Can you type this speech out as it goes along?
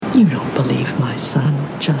You don't believe my son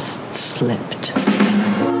just slipped. Excuse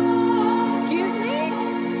me?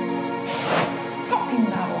 Fucking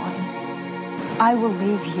Madeline. I will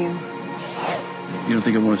leave you. You don't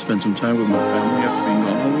think I want to spend some time with my family after being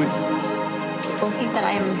gone all week? People think that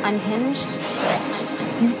I am unhinged.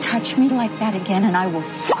 You touch me like that again and I will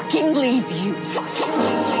fucking leave you.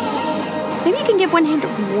 Maybe you can give one hand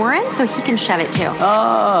to Warren so he can shove it too.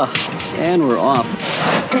 And we're off.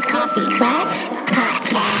 The Coffee Klatch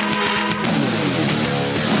Podcast.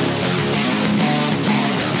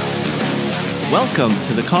 Welcome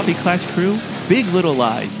to the Coffee Klatch Crew Big Little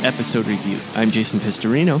Lies episode review. I'm Jason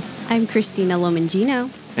Pistorino. I'm Christina Lomangino.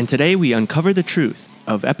 And today we uncover the truth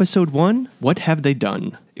of episode 1, What Have They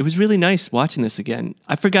Done? It was really nice watching this again.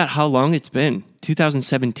 I forgot how long it's been.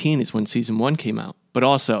 2017 is when season 1 came out. But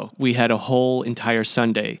also, we had a whole entire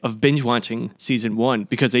Sunday of binge watching season 1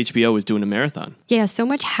 because HBO was doing a marathon. Yeah, so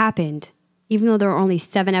much happened, even though there are only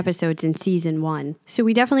 7 episodes in season 1. So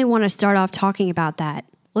we definitely want to start off talking about that.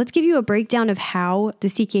 Let's give you a breakdown of how the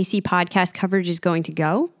CKC podcast coverage is going to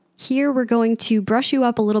go. Here, we're going to brush you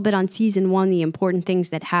up a little bit on season 1, the important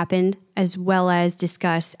things that happened, as well as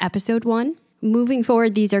discuss episode 1. Moving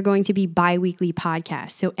forward, these are going to be bi-weekly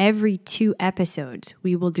podcasts. So every 2 episodes,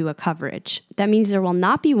 we will do a coverage. That means there will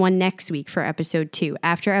not be one next week for episode 2.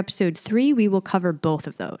 After episode 3, we will cover both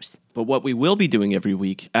of those. But what we will be doing every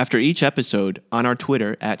week, after each episode, on our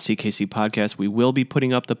Twitter, at CKC Podcast, we will be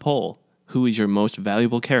putting up the poll. Who is your most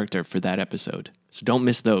valuable character for that episode? So don't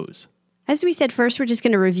miss those. As we said, first, we're just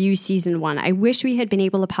going to review season 1. I wish we had been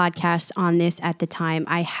able to podcast on this at the time.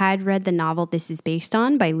 I had read the novel this is based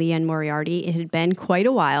on by Liane Moriarty. It had been quite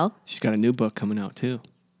a while. She's got a new book coming out, too.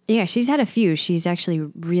 Yeah, she's had a few. She's actually a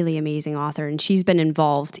really amazing author, and she's been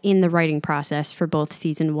involved in the writing process for both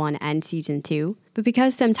season 1 and season 2. But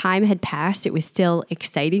because some time had passed, it was still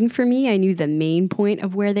exciting for me. I knew the main point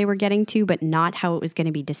of where they were getting to, but not how it was going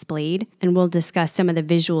to be displayed. And we'll discuss some of the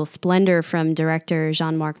visual splendor from director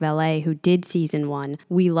Jean-Marc Vallée, who did season 1.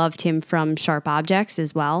 We loved him from Sharp Objects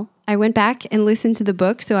as well. I went back and listened to the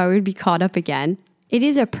book so I would be caught up again. It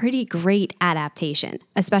is a pretty great adaptation,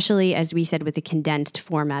 especially, as we said, with the condensed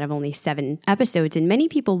format of only 7 episodes. And many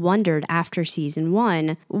people wondered after season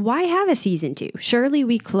 1, why have a season 2? Surely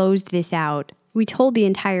we closed this out. We told the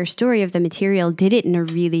entire story of the material, did it in a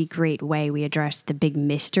really great way. We addressed the big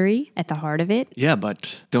mystery at the heart of it. Yeah,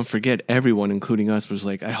 but don't forget, everyone, including us, was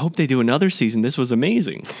like, I hope they do another season. This was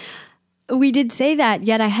amazing. We did say that,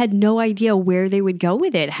 yet I had no idea where they would go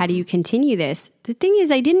with it. How do you continue this? The thing is,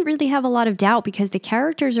 I didn't really have a lot of doubt because the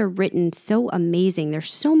characters are written so amazing. There's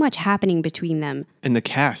so much happening between them. And the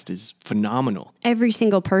cast is phenomenal. Every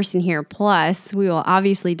single person here. Plus, we will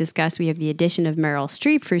obviously discuss, we have the addition of Meryl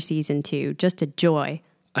Streep for season 2. Just a joy.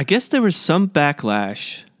 I guess there was some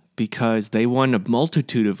backlash because they won a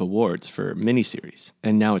multitude of awards for miniseries,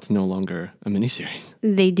 and now it's no longer a miniseries.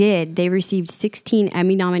 They did. They received 16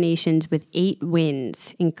 Emmy nominations with 8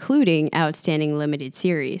 wins, including Outstanding Limited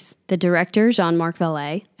Series. The director, Jean-Marc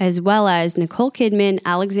Vallée, as well as Nicole Kidman,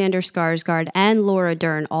 Alexander Skarsgård, and Laura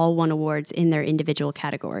Dern all won awards in their individual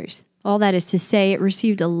categories. All that is to say, it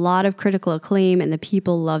received a lot of critical acclaim, and the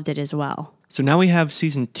people loved it as well. So now we have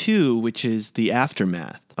season 2, which is the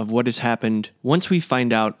aftermath of what has happened once we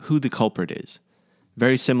find out who the culprit is.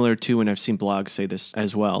 Very similar to, and I've seen blogs say this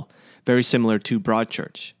as well, very similar to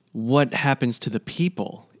Broadchurch. What happens to the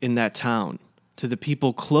people in that town, to the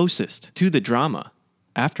people closest to the drama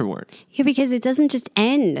afterwards? Yeah, because it doesn't just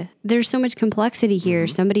end. There's so much complexity here.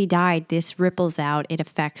 Somebody died. This ripples out. It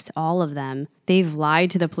affects all of them. They've lied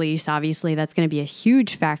to the police. Obviously, that's going to be a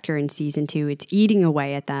huge factor in season 2. It's eating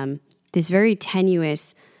away at them. This very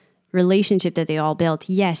tenuous relationship that they all built.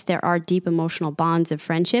 Yes, there are deep emotional bonds of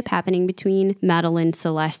friendship happening between Madeline,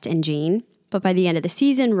 Celeste, and Jane. But by the end of the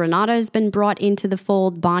season, Renata has been brought into the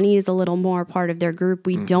fold. Bonnie is a little more part of their group.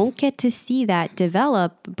 We don't get to see that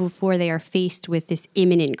develop before they are faced with this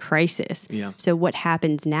imminent crisis. Yeah. So what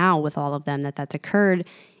happens now with all of them that's occurred,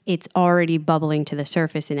 it's already bubbling to the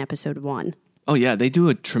surface in episode 1. Oh yeah, they do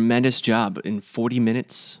a tremendous job in 40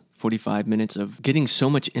 minutes. 45 minutes of getting so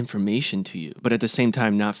much information to you, but at the same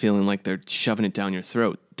time not feeling like they're shoving it down your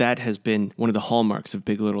throat. That has been one of the hallmarks of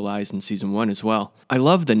Big Little Lies in season 1 as well. I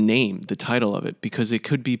love the name, the title of it, because it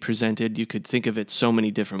could be presented, you could think of it so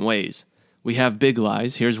many different ways. We have big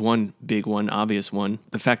lies. Here's one big one, obvious one,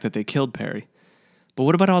 the fact that they killed Perry. But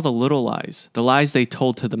what about all the little lies? The lies they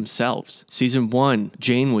told to themselves. Season 1,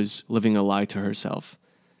 Jane was living a lie to herself.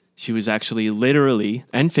 She was actually literally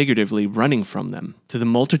and figuratively running from them. To the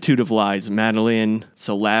multitude of lies, Madeline,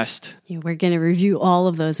 Celeste. Yeah, we're going to review all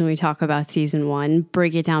of those when we talk about season 1,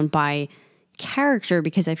 break it down by character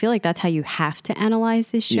because I feel like that's how you have to analyze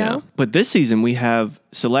this show. Yeah. But this season, we have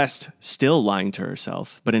Celeste still lying to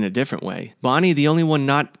herself, but in a different way. Bonnie, the only one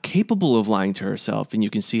not capable of lying to herself, and you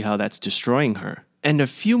can see how that's destroying her. And a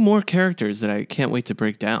few more characters that I can't wait to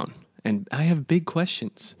break down. And I have big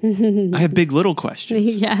questions. I have big little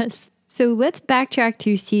questions. Yes. So let's backtrack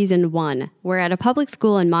to season 1, where at a public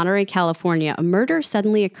school in Monterey, California, a murder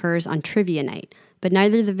suddenly occurs on trivia night, but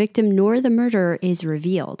neither the victim nor the murderer is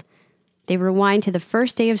revealed. They rewind to the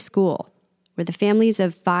first day of school, where the families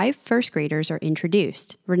of 5 first graders are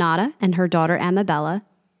introduced. Renata and her daughter Amabella,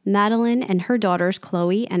 Madeline and her daughters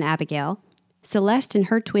Chloe and Abigail, Celeste and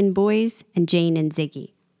her twin boys, and Jane and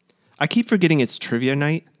Ziggy. I keep forgetting it's trivia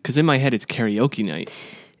night, because in my head it's karaoke night.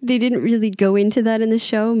 They didn't really go into that in the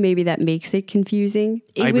show. Maybe that makes it confusing.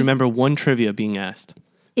 I remember one trivia being asked,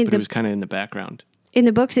 but it was kind of in the background. In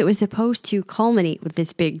the books, it was supposed to culminate with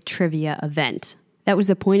this big trivia event. That was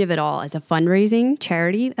the point of it all, as a fundraising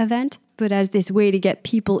charity event. But as this way to get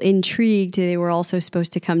people intrigued, they were also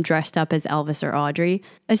supposed to come dressed up as Elvis or Audrey.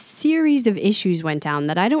 A series of issues went down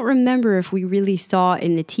that I don't remember if we really saw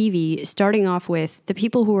in the TV, starting off with the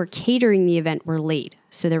people who were catering the event were late,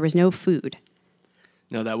 so there was no food.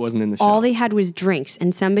 No, that wasn't in the show. All they had was drinks,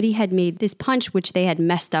 and somebody had made this punch, which they had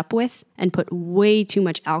messed up with and put way too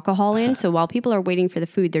much alcohol in. So while people are waiting for the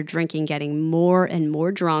food, they're drinking, getting more and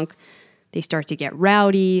more drunk. They start to get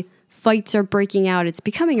rowdy. Fights are breaking out. It's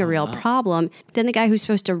becoming a real problem. Then the guy who's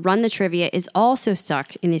supposed to run the trivia is also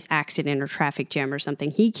stuck in this accident or traffic jam or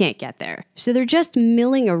something. He can't get there. So they're just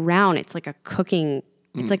milling around. It's like a cooking,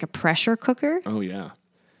 it's like a pressure cooker. Oh, yeah.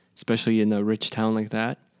 Especially in a rich town like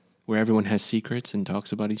that, where everyone has secrets and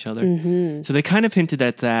talks about each other. Mm-hmm. So they kind of hinted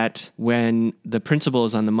at that when the principal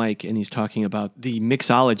is on the mic and he's talking about the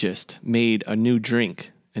mixologist made a new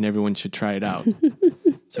drink and everyone should try it out.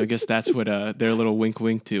 So I guess that's what their little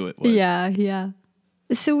wink to it was. Yeah.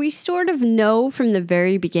 So we sort of know from the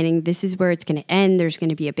very beginning this is where it's going to end. There's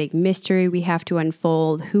going to be a big mystery we have to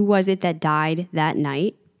unfold. Who was it that died that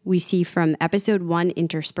night? We see from episode 1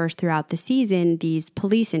 interspersed throughout the season these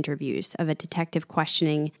police interviews of a detective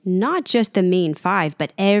questioning not just the main 5,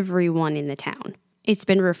 but everyone in the town. It's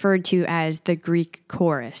been referred to as the Greek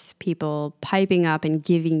chorus, people piping up and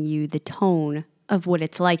giving you the tone of what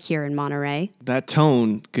it's like here in Monterey. That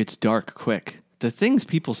tone gets dark quick. The things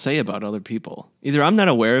people say about other people, either I'm not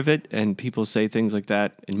aware of it and people say things like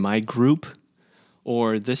that in my group,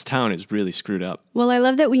 or this town is really screwed up. Well, I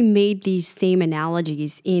love that we made these same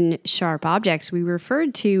analogies in Sharp Objects. We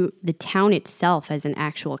referred to the town itself as an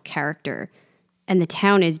actual character, and the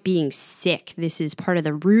town as being sick. This is part of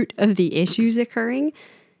the root of the issues occurring,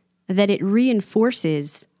 that it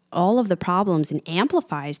reinforces all of the problems and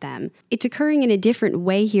amplifies them. It's occurring in a different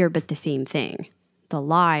way here, but the same thing. The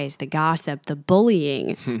lies, the gossip, the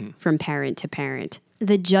bullying from parent to parent,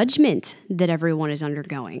 the judgment that everyone is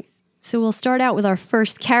undergoing. So we'll start out with our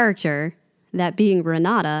first character, that being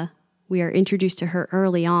Renata. We are introduced to her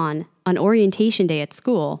early on orientation day at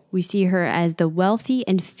school. We see her as the wealthy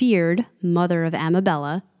and feared mother of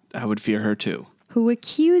Amabella. I would fear her too. Who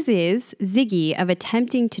accuses Ziggy of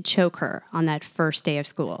attempting to choke her on that first day of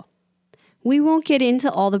school. We won't get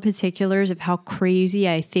into all the particulars of how crazy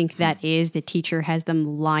I think that is. The teacher has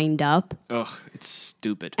them lined up. Ugh, it's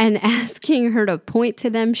stupid. And asking her to point to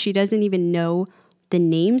them. She doesn't even know the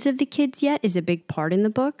names of the kids yet is a big part in the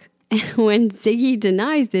book. And when Ziggy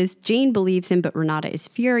denies this, Jane believes him, but Renata is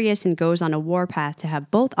furious and goes on a warpath to have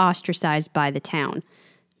both ostracized by the town.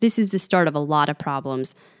 This is the start of a lot of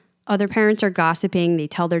problems. Other parents are gossiping. They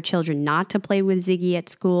tell their children not to play with Ziggy at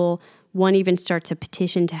school. One even starts a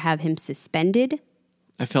petition to have him suspended.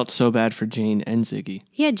 I felt so bad for Jane and Ziggy.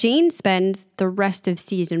 Yeah, Jane spends the rest of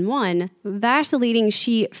season 1 vacillating.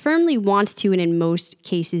 She firmly wants to, and in most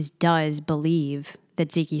cases does, believe that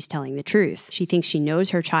Ziggy's telling the truth. She thinks she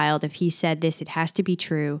knows her child. If he said this, it has to be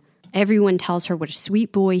true. Everyone tells her what a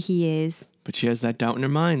sweet boy he is. But she has that doubt in her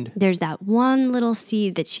mind. There's that one little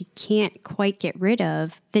seed that she can't quite get rid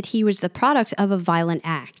of, that he was the product of a violent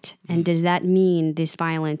act. And does that mean this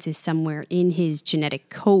violence is somewhere in his genetic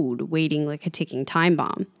code, waiting like a ticking time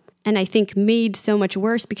bomb? And I think made so much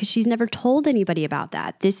worse because she's never told anybody about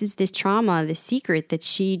that. This is this trauma, this secret that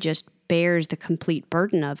she just bears the complete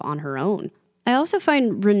burden of on her own. I also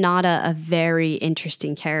find Renata a very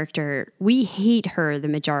interesting character. We hate her the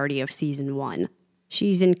majority of season 1.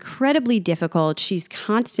 She's incredibly difficult. She's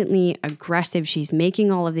constantly aggressive. She's making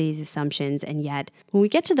all of these assumptions. And yet, when we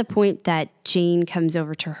get to the point that Jane comes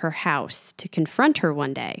over to her house to confront her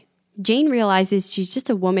one day, Jane realizes she's just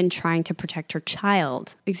a woman trying to protect her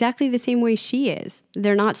child, exactly the same way she is.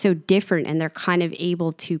 They're not so different, and they're kind of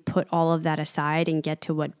able to put all of that aside and get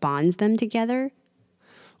to what bonds them together.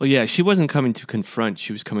 Well, yeah, she wasn't coming to confront.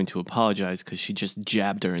 She was coming to apologize because she just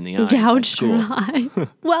jabbed her in the eye. Gouged her eye.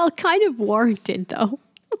 Well, kind of warranted, though.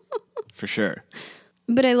 For sure.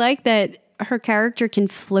 But I like that her character can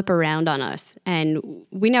flip around on us, and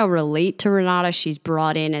we now relate to Renata. She's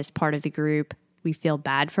brought in as part of the group. We feel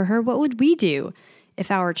bad for her. What would we do if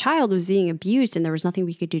our child was being abused and there was nothing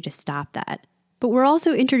we could do to stop that? But we're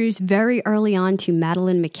also introduced very early on to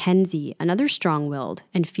Madeline Mackenzie, another strong-willed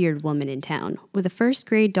and feared woman in town, with a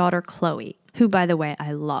first-grade daughter, Chloe, who, by the way,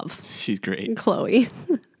 I love. She's great. Chloe.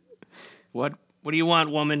 What do you want,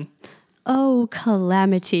 woman? Oh,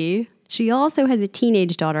 calamity. She also has a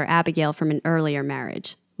teenage daughter, Abigail, from an earlier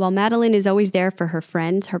marriage. While Madeline is always there for her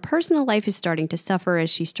friends, her personal life is starting to suffer as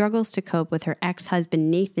she struggles to cope with her ex-husband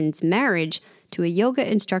Nathan's marriage to a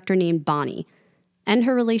yoga instructor named Bonnie, and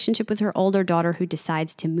her relationship with her older daughter who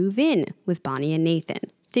decides to move in with Bonnie and Nathan.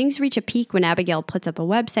 Things reach a peak when Abigail puts up a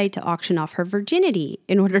website to auction off her virginity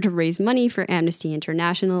in order to raise money for Amnesty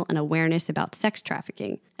International and awareness about sex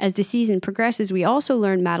trafficking. As the season progresses, we also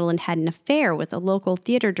learn Madeline had an affair with a local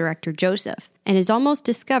theater director, Joseph, and is almost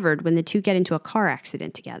discovered when the two get into a car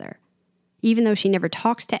accident together. Even though she never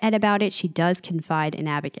talks to Ed about it, she does confide in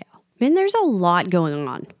Abigail. And there's a lot going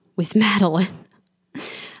on with Madeline.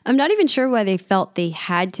 I'm not even sure why they felt they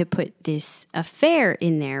had to put this affair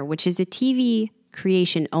in there, which is a TV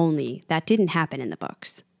creation only. That didn't happen in the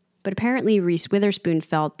books. But apparently Reese Witherspoon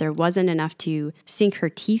felt there wasn't enough to sink her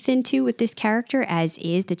teeth into with this character as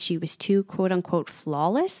is, that she was too quote-unquote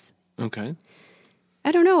flawless. Okay.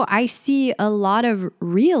 I don't know. I see a lot of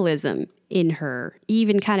realism in her,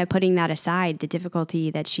 even kind of putting that aside, the difficulty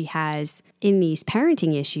that she has in these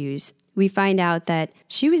parenting issues. We find out that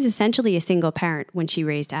she was essentially a single parent when she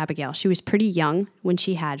raised Abigail. She was pretty young when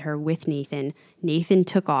she had her with Nathan. Nathan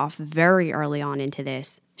took off very early on into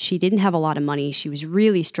this. She didn't have a lot of money. She was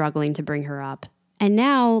really struggling to bring her up. And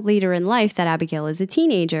now, later in life, that Abigail is a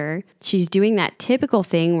teenager, she's doing that typical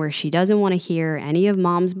thing where she doesn't want to hear any of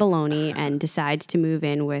mom's baloney and decides to move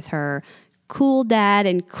in with her cool dad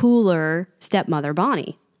and cooler stepmother,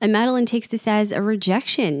 Bonnie. And Madeline takes this as a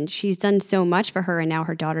rejection. She's done so much for her, and now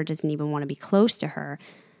her daughter doesn't even want to be close to her.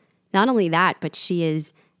 Not only that, but she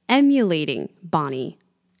is emulating Bonnie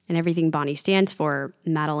and everything Bonnie stands for.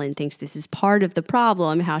 Madeline thinks this is part of the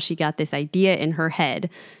problem, how she got this idea in her head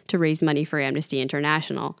to raise money for Amnesty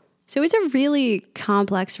International. So it's a really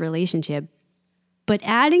complex relationship. But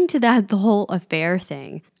adding to that, the whole affair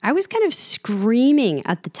thing, I was kind of screaming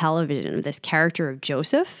at the television of this character of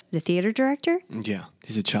Joseph, the theater director. Yeah,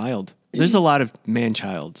 he's a child. There's a lot of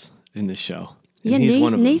man-childs in this show. Yeah, he's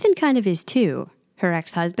one of them. Nathan kind of is too, her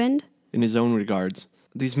ex-husband. In his own regards.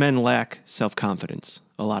 These men lack self-confidence.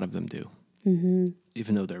 A lot of them do. Mm-hmm.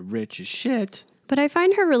 Even though they're rich as shit. But I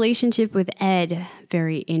find her relationship with Ed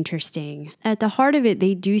very interesting. At the heart of it,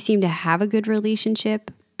 they do seem to have a good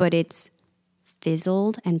relationship, but it's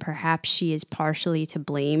fizzled, and perhaps she is partially to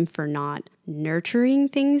blame for not nurturing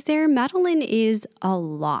things there. Madeline is a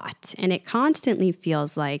lot, and it constantly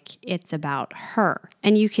feels like it's about her.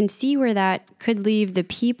 And you can see where that could leave the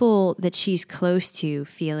people that she's close to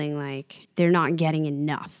feeling like they're not getting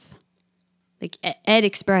enough. Like Ed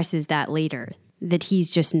expresses that later, that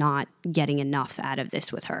he's just not getting enough out of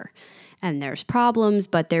this with her. And there's problems,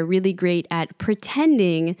 but they're really great at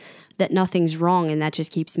pretending that nothing's wrong, and that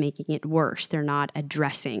just keeps making it worse. They're not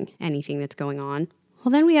addressing anything that's going on.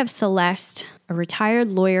 Well, then we have Celeste, a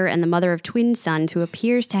retired lawyer and the mother of twin sons who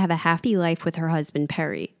appears to have a happy life with her husband,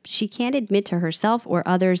 Perry. She can't admit to herself or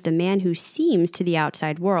others the man who seems to the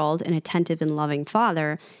outside world an attentive and loving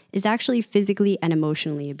father is actually physically and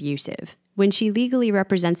emotionally abusive. When she legally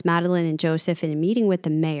represents Madeline and Joseph in a meeting with the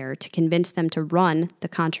mayor to convince them to run the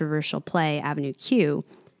controversial play Avenue Q,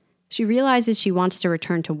 she realizes she wants to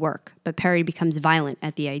return to work, but Perry becomes violent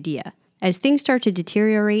at the idea. As things start to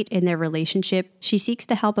deteriorate in their relationship, she seeks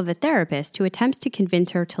the help of a therapist who attempts to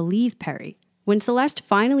convince her to leave Perry. When Celeste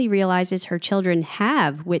finally realizes her children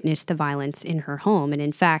have witnessed the violence in her home, and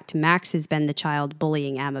in fact, Max has been the child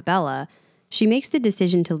bullying Amabella, she makes the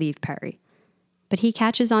decision to leave Perry. But he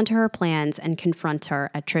catches on to her plans and confronts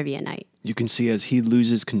her at trivia night. You can see as he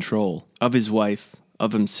loses control of his wife,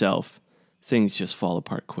 of himself, things just fall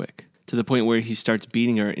apart quick. To the point where he starts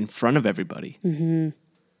beating her in front of everybody. Mm-hmm.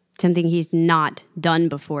 Something he's not done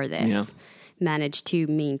before this. Yeah. Managed to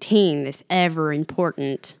maintain this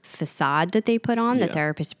ever-important facade that they put on. The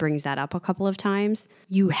therapist brings that up a couple of times.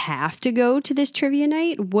 You have to go to this trivia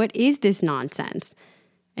night? What is this nonsense?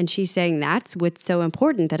 And she's saying that's what's so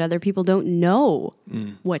important, that other people don't know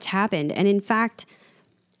what's happened. And in fact,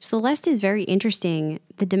 Celeste is very interesting.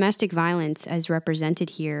 The domestic violence as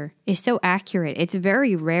represented here is so accurate. It's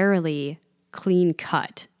very rarely clean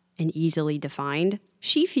cut and easily defined.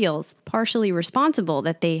 She feels partially responsible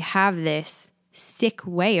that they have this sick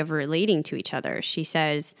way of relating to each other. She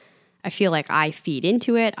says, I feel like I feed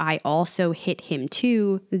into it. I also hit him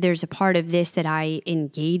too. There's a part of this that I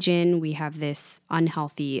engage in. We have this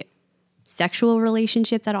unhealthy sexual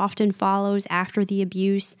relationship that often follows after the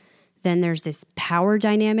abuse. Then there's this power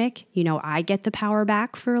dynamic. You know, I get the power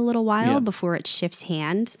back for a little while before it shifts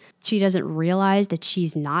hands. She doesn't realize that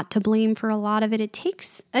she's not to blame for a lot of it. It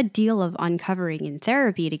takes a deal of uncovering in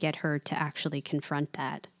therapy to get her to actually confront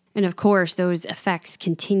that. And of course, those effects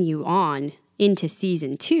continue on into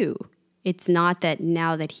season 2. It's not that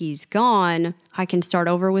now that he's gone, I can start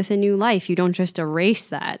over with a new life. You don't just erase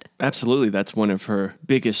that. Absolutely. That's one of her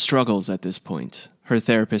biggest struggles at this point. Her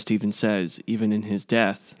therapist even says, even in his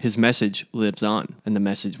death, his message lives on. And the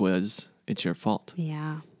message was, it's your fault.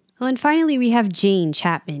 Yeah. Well, and finally, we have Jane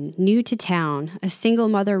Chapman, new to town, a single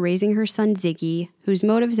mother raising her son Ziggy, whose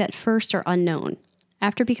motives at first are unknown.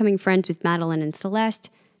 After becoming friends with Madeline and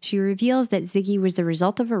Celeste, she reveals that Ziggy was the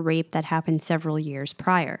result of a rape that happened several years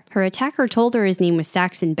prior. Her attacker told her his name was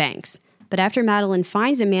Saxon Banks, but after Madeline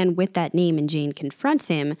finds a man with that name and Jane confronts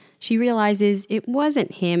him, she realizes it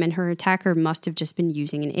wasn't him and her attacker must have just been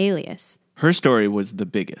using an alias. Her story was the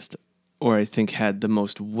biggest, or I think had the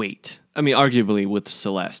most weight. I mean, arguably with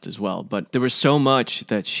Celeste as well, but there was so much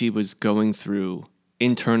that she was going through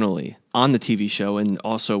internally on the TV show, and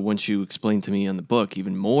also once you explained to me on the book,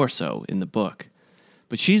 even more so in the book.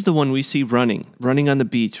 But she's the one we see running on the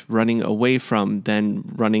beach, running away from, then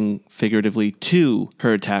running figuratively to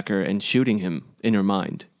her attacker and shooting him in her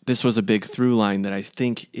mind. This was a big through line that I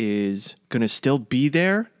think is going to still be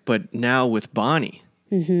there, but now with Bonnie.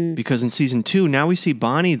 Mm-hmm. Because in season 2, now we see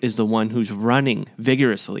Bonnie is the one who's running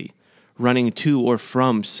vigorously, running to or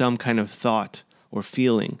from some kind of thought or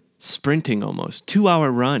feeling, sprinting almost,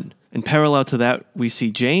 2-hour run. And parallel to that, we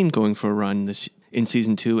see Jane going for a run in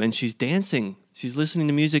season 2, and she's dancing. She's listening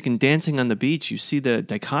to music and dancing on the beach. You see the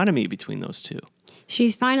dichotomy between those two.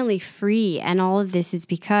 She's finally free, and all of this is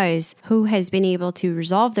because who has been able to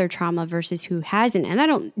resolve their trauma versus who hasn't. And I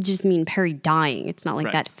don't just mean Perry dying. It's not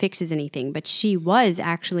like that fixes anything, but she was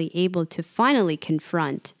actually able to finally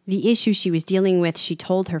confront the issue she was dealing with. She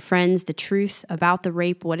told her friends the truth about the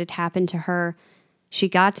rape, what had happened to her. She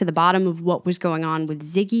got to the bottom of what was going on with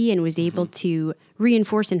Ziggy and was able to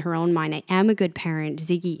reinforce in her own mind, I am a good parent.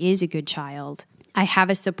 Ziggy is a good child. I have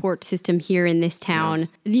a support system here in this town.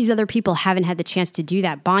 Yeah. These other people haven't had the chance to do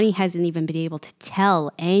that. Bonnie hasn't even been able to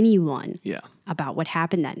tell anyone about what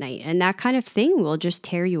happened that night. And that kind of thing will just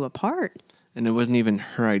tear you apart. And it wasn't even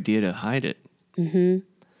her idea to hide it. Mm-hmm.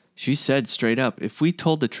 She said straight up, if we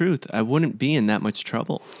told the truth, I wouldn't be in that much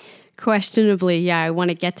trouble. Questionably, yeah, I want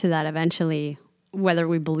to get to that eventually, whether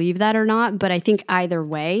we believe that or not. But I think either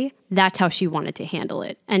way, that's how she wanted to handle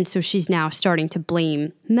it. And so she's now starting to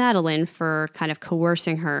blame Madeline for kind of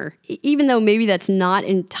coercing her. Even though maybe that's not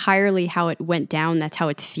entirely how it went down, that's how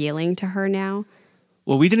it's feeling to her now.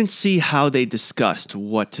 Well, we didn't see how they discussed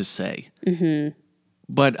what to say. Mm-hmm.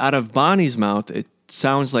 But out of Bonnie's mouth, it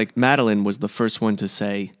sounds like Madeline was the first one to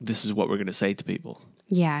say, this is what we're going to say to people.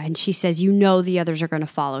 Yeah, and she says, you know the others are going to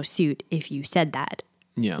follow suit if you said that.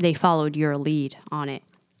 Yeah. They followed your lead on it.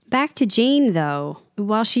 Back to Jane, though.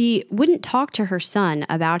 While she wouldn't talk to her son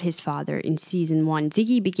about his father in season 1,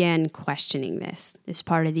 Ziggy began questioning this. As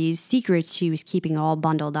part of these secrets she was keeping all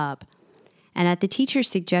bundled up. And at the teacher's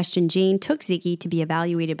suggestion, Jane took Ziggy to be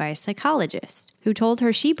evaluated by a psychologist, who told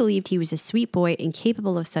her she believed he was a sweet boy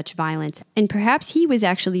incapable of such violence, and perhaps he was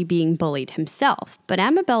actually being bullied himself. But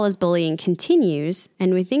Amabella's bullying continues,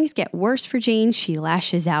 and when things get worse for Jane, she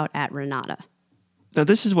lashes out at Renata. Now,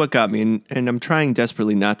 this is what got me, and I'm trying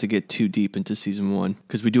desperately not to get too deep into season 1,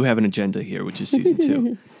 because we do have an agenda here, which is season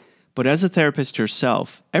 2. But as a therapist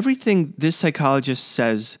herself, everything this psychologist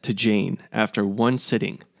says to Jane after one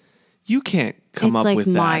sitting, you can't come up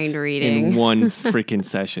with that in one freaking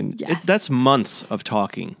session. Yes. That's months of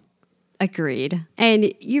talking. Agreed.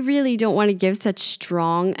 And you really don't want to give such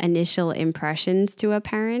strong initial impressions to a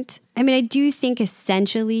parent. I mean, I do think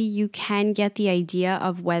essentially you can get the idea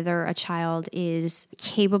of whether a child is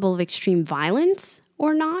capable of extreme violence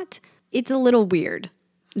or not. It's a little weird,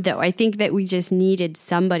 though. I think that we just needed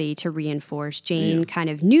somebody to reinforce. Jane kind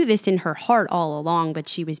of knew this in her heart all along, but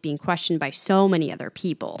she was being questioned by so many other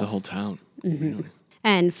people. The whole town. Mm-hmm. Really.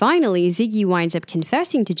 And finally, Ziggy winds up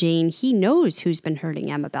confessing to Jane he knows who's been hurting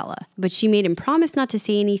Amabella, but she made him promise not to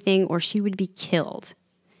say anything or she would be killed.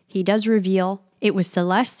 He does reveal it was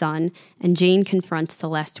Celeste's son, and Jane confronts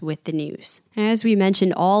Celeste with the news. As we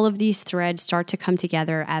mentioned, all of these threads start to come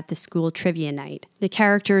together at the school trivia night. The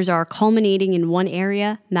characters are culminating in one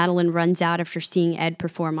area. Madeline runs out after seeing Ed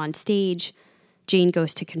perform on stage. Jane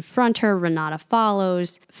goes to confront her. Renata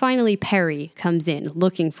follows. Finally, Perry comes in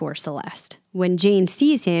looking for Celeste. When Jane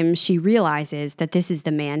sees him, she realizes that this is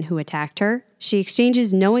the man who attacked her. She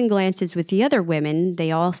exchanges knowing glances with the other women.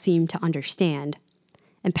 They all seem to understand.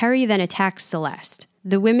 And Perry then attacks Celeste.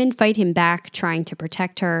 The women fight him back, trying to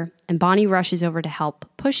protect her, and Bonnie rushes over to help,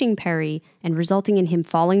 pushing Perry and resulting in him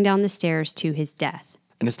falling down the stairs to his death.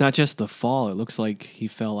 And it's not just the fall. It looks like he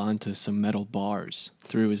fell onto some metal bars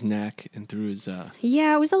through his neck and through his...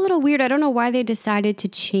 Yeah, it was a little weird. I don't know why they decided to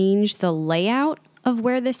change the layout of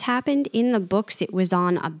where this happened. In the books, it was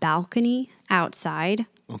on a balcony outside.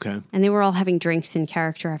 Okay. And they were all having drinks, and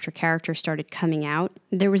character after character started coming out.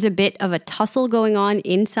 There was a bit of a tussle going on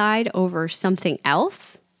inside over something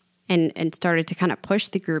else and started to kind of push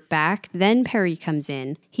the group back. Then Perry comes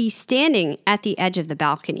in. He's standing at the edge of the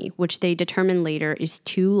balcony, which they determine later is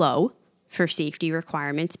too low for safety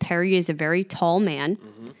requirements. Perry is a very tall man.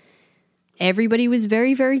 Mm-hmm. Everybody was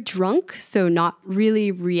very, very drunk, so not really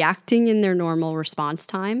reacting in their normal response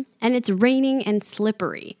time. And it's raining and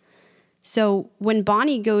slippery. So when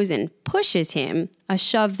Bonnie goes and pushes him, a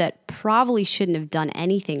shove that probably shouldn't have done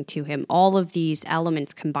anything to him, all of these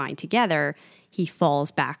elements combined together, he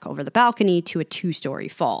falls back over the balcony to a 2-story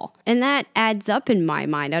fall. And that adds up in my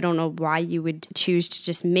mind. I don't know why you would choose to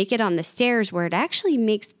just make it on the stairs, where it actually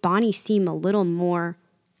makes Bonnie seem a little more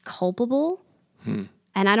culpable. And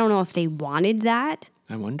I don't know if they wanted that.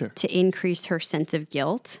 I wonder. To increase her sense of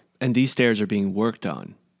guilt. And these stairs are being worked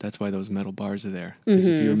on. That's why those metal bars are there. Because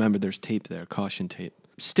if you remember, there's tape there, caution tape.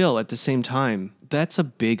 Still, at the same time, that's a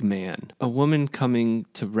big man. A woman coming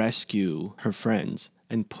to rescue her friends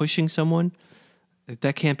and pushing someone,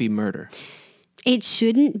 that can't be murder. It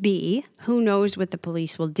shouldn't be. Who knows what the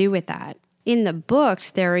police will do with that? In the books,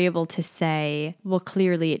 they're able to say, well,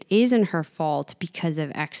 clearly it isn't her fault because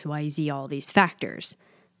of X, Y, Z, all these factors.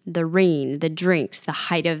 The rain, the drinks, the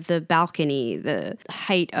height of the balcony, the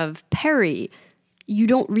height of Perry. You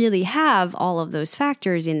don't really have all of those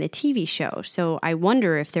factors in the TV show. So I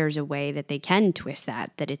wonder if there's a way that they can twist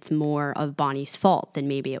that it's more of Bonnie's fault than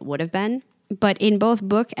maybe it would have been. But in both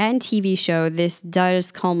book and TV show, this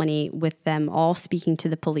does culminate with them all speaking to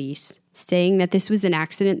the police, saying that this was an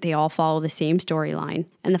accident. They all follow the same storyline.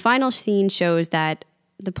 And the final scene shows that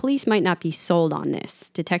the police might not be sold on this.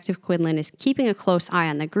 Detective Quinlan is keeping a close eye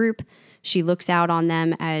on the group. She looks out on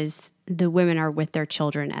them as the women are with their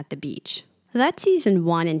children at the beach. That's season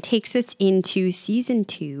 1 and takes us into season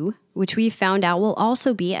 2, which we found out will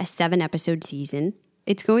also be a 7-episode season.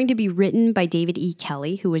 It's going to be written by David E.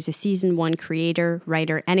 Kelly, who was a season 1 creator,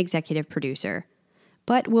 writer, and executive producer,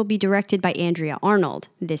 but will be directed by Andrea Arnold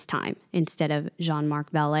this time instead of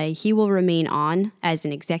Jean-Marc Vallée. He will remain on as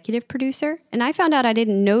an executive producer. And I found out, I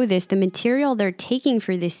didn't know this, the material they're taking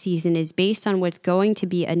for this season is based on what's going to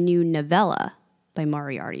be a new novella by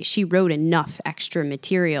Moriarty. She wrote enough extra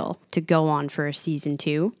material to go on for a season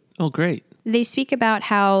 2. Oh, great. They speak about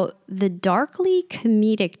how the darkly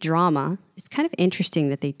comedic drama, it's kind of interesting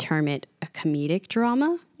that they term it a comedic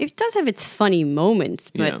drama. It does have its funny moments,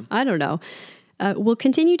 but yeah. I don't know. Will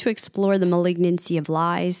continue to explore the malignancy of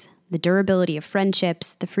lies, the durability of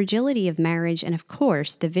friendships, the fragility of marriage, and of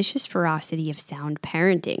course, the vicious ferocity of sound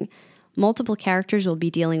parenting. Multiple characters will be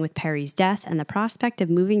dealing with Perry's death and the prospect of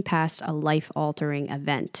moving past a life-altering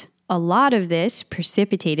event. A lot of this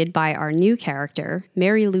precipitated by our new character,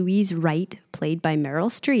 Mary Louise Wright, played by Meryl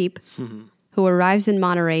Streep, who arrives in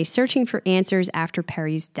Monterey searching for answers after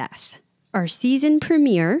Perry's death. Our season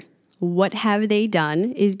premiere, What Have They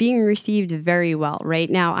Done?, is being received very well. Right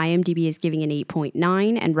now, IMDb is giving an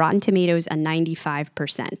 8.9 and Rotten Tomatoes a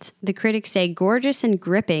 95%. The critics say gorgeous and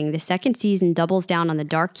gripping, the second season doubles down on the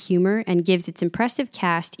dark humor and gives its impressive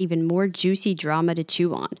cast even more juicy drama to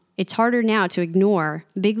chew on. It's harder now to ignore.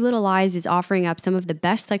 Big Little Lies is offering up some of the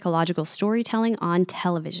best psychological storytelling on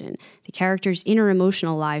television. The characters' inner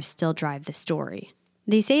emotional lives still drive the story.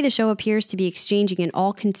 They say the show appears to be exchanging an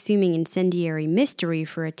all-consuming incendiary mystery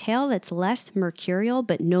for a tale that's less mercurial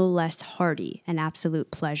but no less hearty, an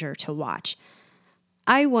absolute pleasure to watch.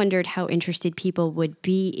 I wondered how interested people would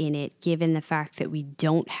be in it given the fact that we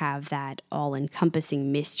don't have that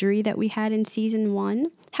all-encompassing mystery that we had in season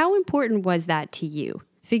 1. How important was that to you?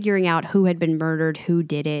 Figuring out who had been murdered, who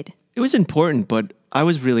did it? It was important, but I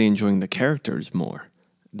was really enjoying the characters more.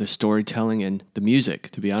 The storytelling and the music,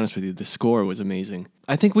 to be honest with you, the score was amazing.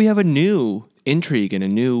 I think we have a new intrigue and a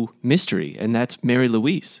new mystery, and that's Mary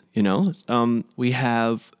Louise, you know? We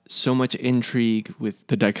have so much intrigue with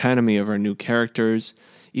the dichotomy of our new characters.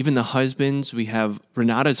 Even the husbands, we have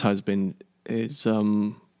Renata's husband is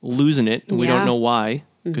losing it, and we don't know why,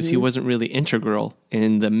 because he wasn't really integral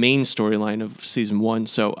in the main storyline of season 1.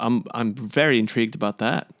 So I'm very intrigued about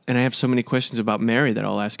that. And I have so many questions about Mary that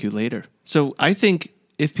I'll ask you later. So I think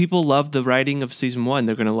if people love the writing of season 1,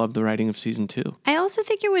 they're going to love the writing of season 2. I also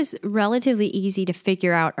think it was relatively easy to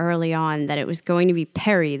figure out early on that it was going to be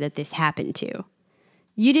Perry that this happened to.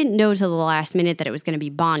 You didn't know till the last minute that it was going to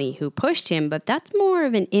be Bonnie who pushed him, but that's more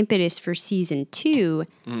of an impetus for season 2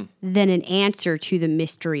 than an answer to the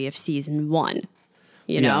mystery of season 1.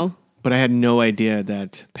 You know? But I had no idea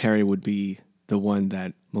that Perry would be the one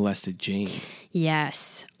that molested Jane.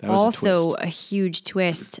 Yes. That was also a huge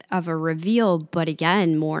twist of a reveal, but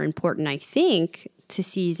again, more important, I think, to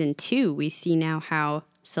season 2. We see now how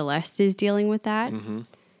Celeste is dealing with that.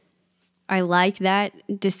 I like that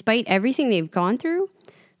despite everything they've gone through,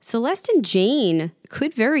 Celeste and Jane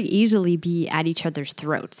could very easily be at each other's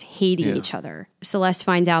throats, hating each other. Celeste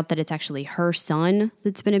finds out that it's actually her son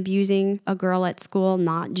that's been abusing a girl at school,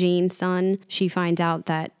 not Jane's son. She finds out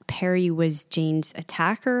that Perry was Jane's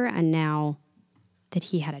attacker, and now that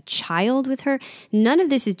he had a child with her. None of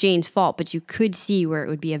this is Jane's fault, but you could see where it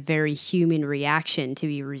would be a very human reaction to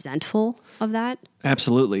be resentful of that.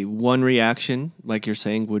 Absolutely. One reaction, like you're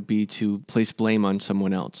saying, would be to place blame on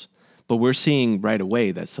someone else. But we're seeing right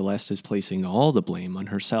away that Celeste is placing all the blame on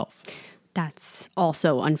herself. That's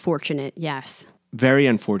also unfortunate, yes. Very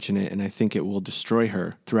unfortunate, and I think it will destroy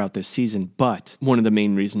her throughout this season, but one of the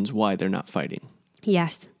main reasons why they're not fighting.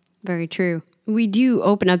 Yes, very true. We do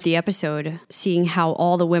open up the episode seeing how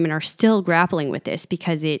all the women are still grappling with this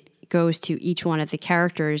because it goes to each one of the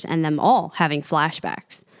characters and them all having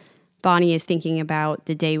flashbacks. Bonnie is thinking about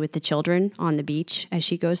the day with the children on the beach as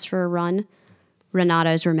she goes for a run.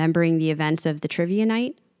 Renata is remembering the events of the trivia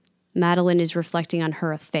night. Madeline is reflecting on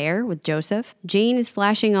her affair with Joseph. Jane is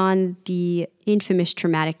flashing on the infamous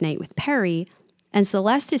traumatic night with Perry. And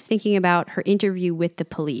Celeste is thinking about her interview with the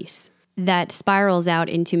police. That spirals out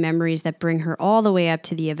into memories that bring her all the way up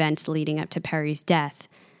to the events leading up to Perry's death.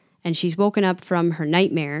 And she's woken up from her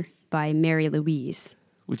nightmare by Mary Louise.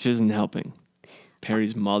 Which isn't helping.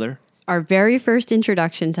 Perry's mother. Our very first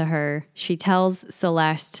introduction to her, she tells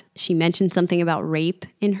Celeste, she mentioned something about rape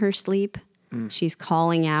in her sleep. She's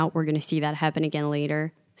calling out. We're going to see that happen again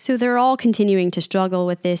later. So they're all continuing to struggle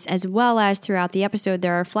with this, as well as throughout the episode,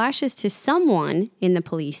 there are flashes to someone in the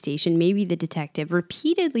police station, maybe the detective,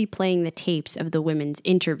 repeatedly playing the tapes of the women's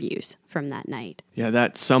interviews from that night. Yeah,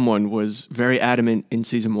 that someone was very adamant in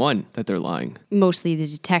season 1 that they're lying. Mostly the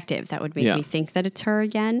detective. That would make me think that it's her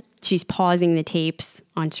again. She's pausing the tapes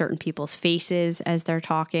on certain people's faces as they're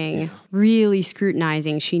talking, really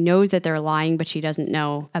scrutinizing. She knows that they're lying, but she doesn't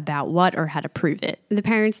know about what or how to prove it. The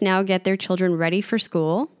parents now get their children ready for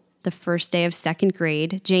school. The first day of 2nd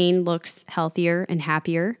grade, Jane looks healthier and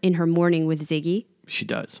happier in her morning with Ziggy. She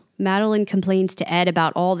does. Madeline complains to Ed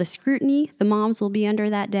about all the scrutiny the moms will be under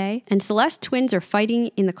that day. And Celeste twins are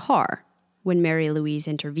fighting in the car when Mary Louise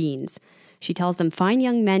intervenes. She tells them fine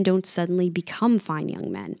young men don't suddenly become fine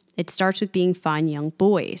young men. It starts with being fine young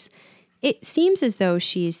boys. It seems as though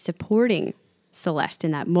she's supporting Celeste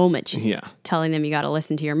in that moment. She's telling them you got to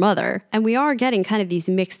listen to your mother. And we are getting kind of these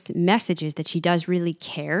mixed messages that she does really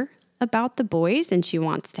care about the boys and she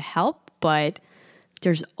wants to help, but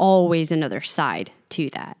there's always another side to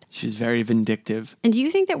that. She's very vindictive. And do you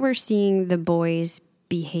think that we're seeing the boys'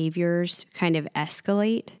 behaviors kind of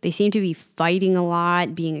escalate? They seem to be fighting a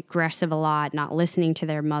lot, being aggressive a lot, not listening to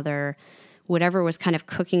their mother. Whatever was kind of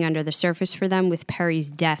cooking under the surface for them with Perry's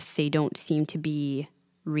death, they don't seem to be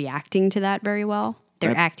reacting to that very well.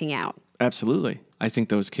 They're acting out. Absolutely. I think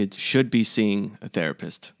those kids should be seeing a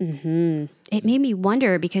therapist. It made me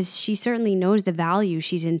wonder because she certainly knows the value.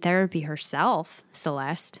 She's in therapy herself,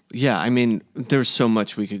 Celeste. Yeah, I mean, there's so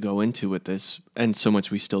much we could go into with this and so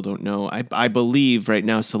much we still don't know. I believe right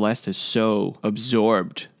now Celeste is so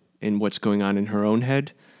absorbed in what's going on in her own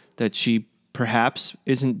head that she perhaps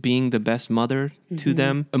isn't being the best mother to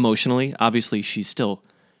them emotionally. Obviously, she's still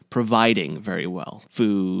providing very well.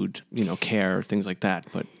 Food, care, things like that.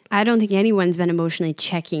 But I don't think anyone's been emotionally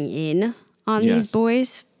checking in on these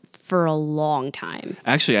boys for a long time.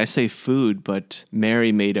 Actually, I say food, but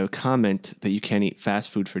Mary made a comment that you can't eat fast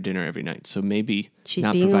food for dinner every night. So maybe she's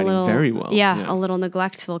not providing a little, very well. Yeah, a little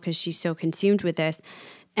neglectful because she's so consumed with this.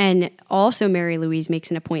 And also Mary Louise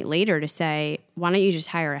makes it a point later to say, why don't you just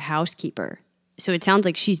hire a housekeeper? So it sounds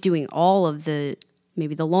like she's doing all of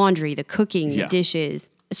maybe the laundry, the cooking, the dishes,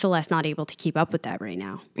 Celeste not able to keep up with that right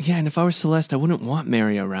now. Yeah, and if I were Celeste, I wouldn't want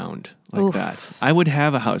Mary around like Oof. that. I would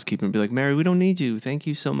have a housekeeper and be like, Mary, we don't need you. Thank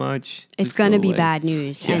you so much. It's Just going to go be away." bad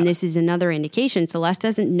news. Yeah. And this is another indication Celeste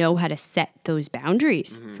doesn't know how to set those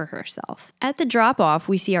boundaries for herself. At the drop-off,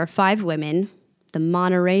 we see our 5 women, the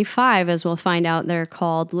Monterey 5, as we'll find out they're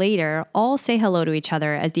called later, all say hello to each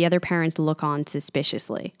other as the other parents look on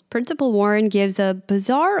suspiciously. Principal Warren gives a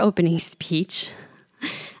bizarre opening speech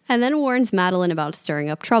and then warns Madeline about stirring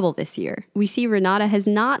up trouble this year. We see Renata has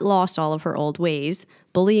not lost all of her old ways,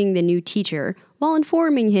 bullying the new teacher while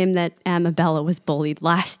informing him that Amabella was bullied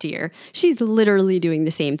last year. She's literally doing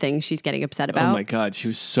the same thing she's getting upset about. Oh my God, she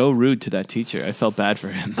was so rude to that teacher. I felt bad for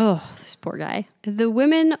him. Oh, this poor guy. The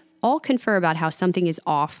women all confer about how something is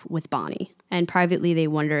off with Bonnie, and privately they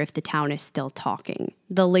wonder if the town is still talking.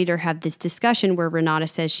 They'll later have this discussion where Renata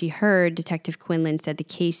says she heard Detective Quinlan said the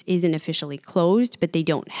case isn't officially closed, but they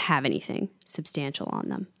don't have anything substantial on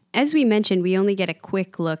them. As we mentioned, we only get a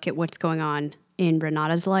quick look at what's going on in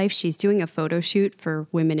Renata's life. She's doing a photo shoot for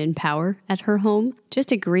Women in Power at her home.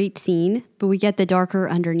 Just a great scene, but we get the darker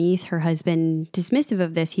underneath. Her husband, dismissive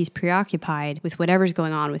of this, he's preoccupied with whatever's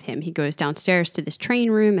going on with him. He goes downstairs to this train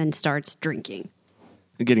room and starts drinking.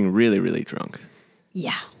 Getting really, really drunk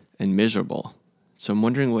Yeah, and miserable. So I'm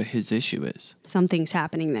wondering what his issue is. something's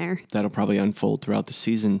happening there. That'll probably unfold throughout the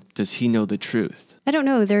season. Does he know the truth? I don't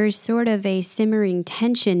know. There's sort of a simmering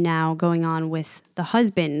tension now going on with the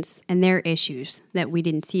husbands and their issues that we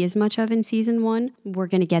didn't see as much of in season 1. We're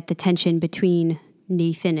going to get the tension between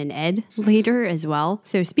Nathan and Ed later as well.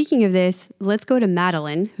 So speaking of this, let's go to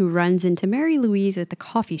Madeline, who runs into Mary Louise at the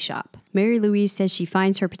coffee shop. Mary Louise says she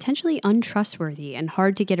finds her potentially untrustworthy and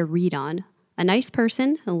hard to get a read on. A nice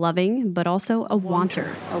person, loving, but also a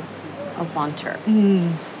wanter. A wanter.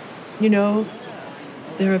 You know,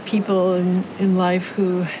 there are people in life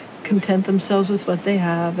who content themselves with what they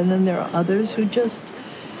have, and then there are others who just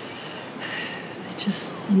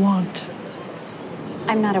want.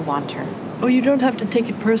 I'm not a wanter. Oh, you don't have to take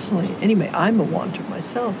it personally. Anyway, I'm a wanter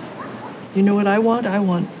myself. You know what I want? I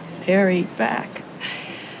want Harry back.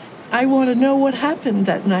 I want to know what happened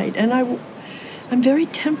that night, and I'm very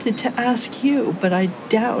tempted to ask you, but I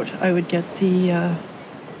doubt I would get the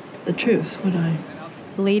truth, would I?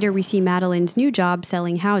 Later, we see Madeline's new job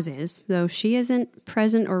selling houses, though she isn't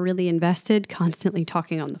present or really invested, constantly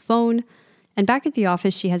talking on the phone. And back at the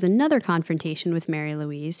office, she has another confrontation with Mary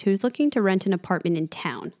Louise, who's looking to rent an apartment in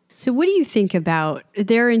town. So what do you think about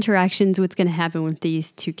their interactions, what's going to happen with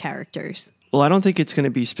these two characters? Well, I don't think it's going to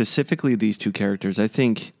be specifically these two characters. I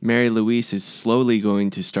think Mary Louise is slowly going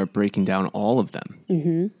to start breaking down all of them.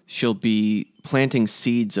 Mm-hmm. She'll be planting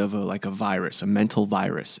seeds of a virus, a mental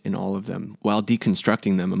virus in all of them, while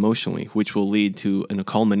deconstructing them emotionally, which will lead to a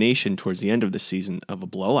culmination towards the end of the season of a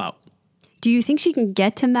blowout. Do you think she can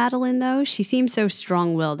get to Madeline, though? She seems so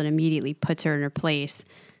strong-willed and immediately puts her in her place,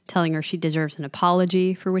 telling her she deserves an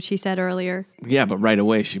apology for what she said earlier. Yeah, but right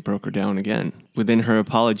away she broke her down again. Within her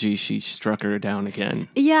apology, she struck her down again.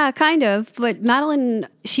 Yeah, kind of. But Madeline,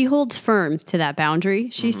 she holds firm to that boundary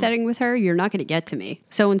she's setting with her. You're not going to get to me.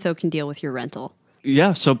 So-and-so can deal with your rental.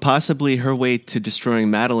 Yeah, so possibly her way to destroying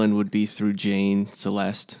Madeline would be through Jane,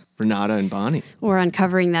 Celeste, Renata, and Bonnie. Or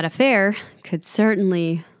uncovering that affair could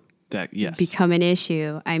certainly Yes. become an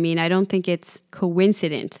issue. I mean, I don't think it's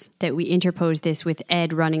coincidence that we interpose this with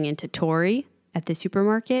Ed running into Tori at the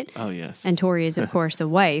supermarket. Oh, yes. And Tori is, of course, the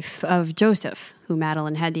wife of Joseph, who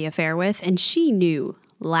Madeline had the affair with. And she knew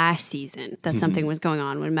last season that something was going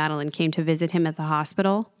on when Madeline came to visit him at the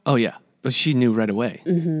hospital. Oh, yeah. But she knew right away.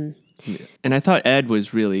 Mm-hmm. And I thought Ed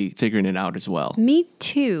was really figuring it out as well. Me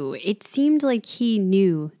too. It seemed like he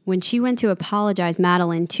knew when she went to apologize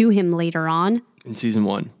Madeline to him later on. In season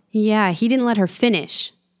 1. Yeah, he didn't let her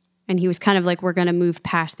finish. And he was kind of like, we're going to move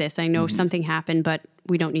past this. I know something happened, but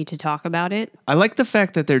we don't need to talk about it. I like the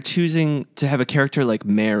fact that they're choosing to have a character like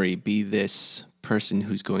Mary be this person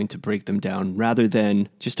who's going to break them down rather than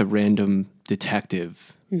just a random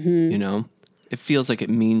detective, you know? It feels like it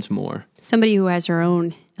means more. Somebody who has her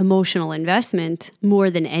own emotional investment more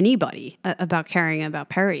than anybody about caring about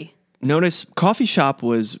Perry. Notice Coffee Shop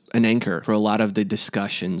was an anchor for a lot of the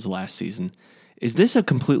discussions last season. Is this a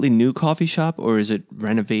completely new coffee shop, or is it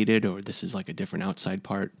renovated, or this is like a different outside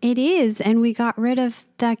part? It is, and we got rid of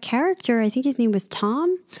that character. I think his name was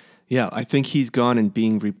Tom. Yeah, I think he's gone and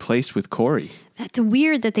being replaced with Corey. That's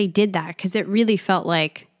weird that they did that, because it really felt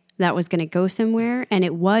like that was going to go somewhere, and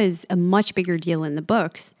it was a much bigger deal in the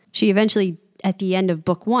books. She eventually, at the end of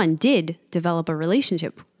book 1, did develop a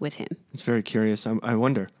relationship with him. It's very curious. I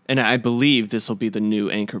wonder. And I believe this will be the new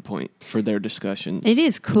anchor point for their discussions. It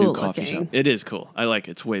is The new cool coffee looking. shop. It is cool. I like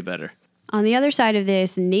it. It's way better. On the other side of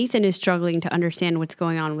this, Nathan is struggling to understand what's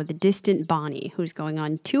going on with the distant Bonnie, who's going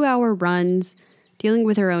on 2-hour runs, dealing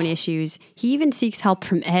with her own issues. He even seeks help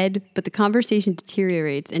from Ed, but the conversation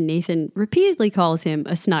deteriorates and Nathan repeatedly calls him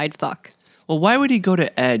a snide fuck. Well, why would he go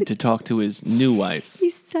to Ed to talk to his new wife?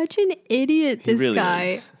 He's such an idiot, this really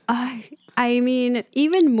guy. is. I mean,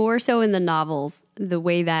 even more so in the novels, the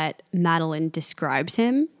way that Madeline describes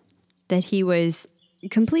him, that he was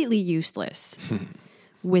completely useless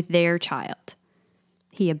with their child.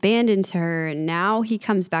 He abandons her, and now he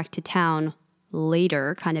comes back to town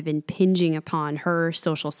later, kind of impinging upon her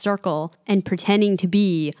social circle and pretending to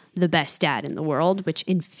be the best dad in the world, which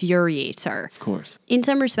infuriates her. Of course. In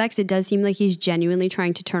some respects, it does seem like he's genuinely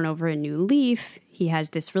trying to turn over a new leaf. He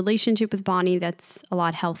has this relationship with Bonnie that's a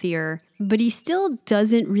lot healthier, but he still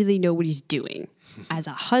doesn't really know what he's doing. As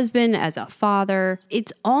a husband, as a father,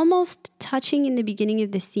 it's almost touching in the beginning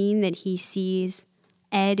of the scene that he sees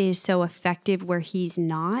Ed is so effective where he's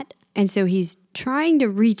not. And so he's trying to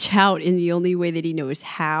reach out in the only way that he knows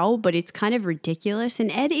how, but it's kind of ridiculous.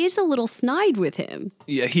 And Ed is a little snide with him.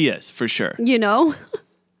 Yeah, he is, for sure. You know?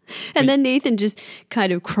 And then Nathan just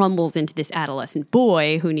kind of crumbles into this adolescent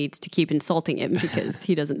boy who needs to keep insulting him because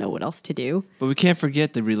he doesn't know what else to do. But we can't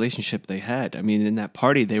forget the relationship they had. I mean, in that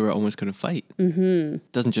party, they were almost going to fight. Mm-hmm.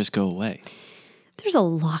 Doesn't just go away. There's a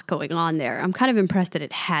lot going on there. I'm kind of impressed that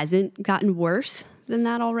it hasn't gotten worse than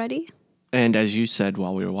that already. And as you said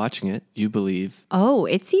while we were watching it, you believe... Oh,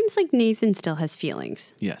 it seems like Nathan still has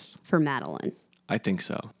feelings. Yes. For Madeline. I think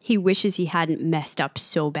so. He wishes he hadn't messed up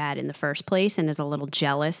so bad in the first place and is a little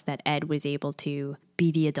jealous that Ed was able to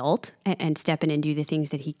be the adult and step in and do the things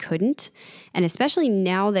that he couldn't. And especially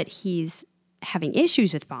now that he's having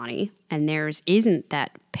issues with Bonnie and theirs isn't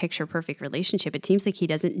that picture-perfect relationship, it seems like he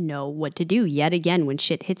doesn't know what to do. Yet again, when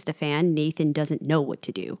shit hits the fan, Nathan doesn't know what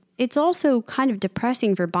to do. It's also kind of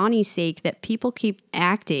depressing for Bonnie's sake that people keep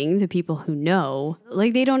acting, the people who know,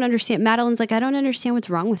 like they don't understand. Madeline's like, I don't understand what's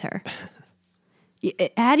wrong with her.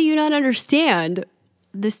 How do you not understand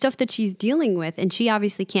the stuff that she's dealing with? And she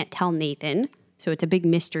obviously can't tell Nathan, so it's a big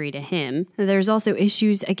mystery to him. There's also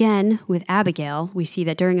issues, again, with Abigail. We see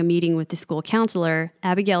that during a meeting with the school counselor,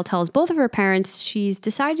 Abigail tells both of her parents she's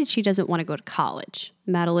decided she doesn't want to go to college.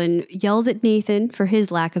 Madeline yells at Nathan for his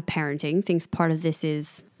lack of parenting, thinks part of this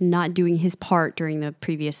is not doing his part during the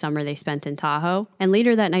previous summer they spent in Tahoe. And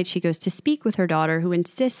later that night, she goes to speak with her daughter, who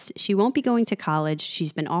insists she won't be going to college.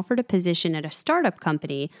 She's been offered a position at a startup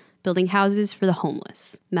company building houses for the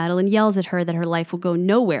homeless. Madeline yells at her that her life will go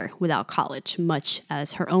nowhere without college, much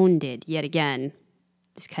as her own did. Yet again,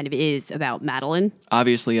 this kind of is about Madeline.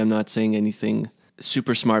 Obviously, I'm not saying anything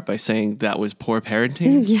super smart by saying that was poor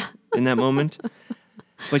parenting in that moment.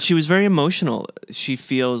 But she was very emotional. She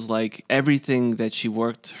feels like everything that she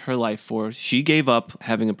worked her life for, she gave up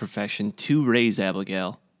having a profession to raise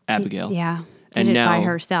Abigail. Yeah, and did it now, by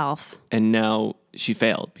herself. And now she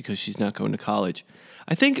failed because she's not going to college.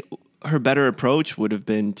 I think her better approach would have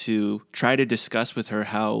been to try to discuss with her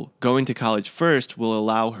how going to college first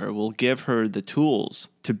will give her the tools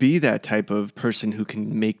to be that type of person who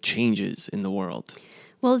can make changes in the world.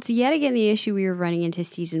 Well, it's yet again the issue we were running into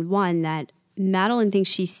season 1 that Madeline thinks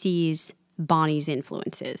she sees Bonnie's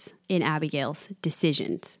influences in Abigail's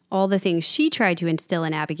decisions. All the things she tried to instill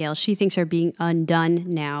in Abigail, she thinks are being undone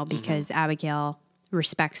now because Abigail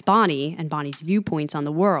respects Bonnie and Bonnie's viewpoints on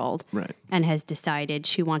the world, right, and has decided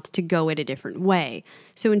she wants to go it a different way.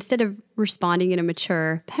 So instead of responding in a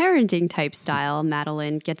mature parenting type style,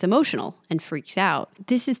 Madeline gets emotional and freaks out.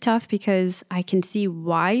 This is tough because I can see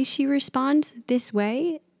why she responds this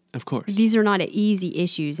way. Of course. These are not easy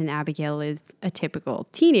issues, and Abigail is a typical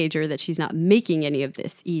teenager that she's not making any of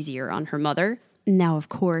this easier on her mother. Now, of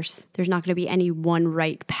course, there's not going to be any one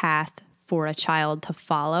right path for a child to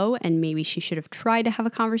follow, and maybe she should have tried to have a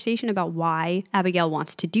conversation about why Abigail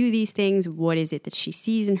wants to do these things. What is it that she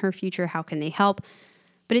sees in her future? How can they help?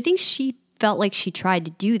 But I think she felt like she tried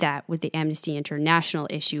to do that with the Amnesty International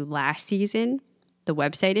issue last season, the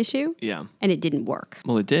website issue. Yeah. And it didn't work.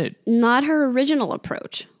 Well, it did. Not her original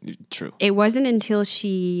approach. True. It wasn't until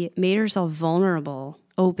she made herself vulnerable,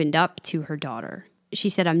 opened up to her daughter. She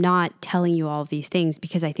said, I'm not telling you all of these things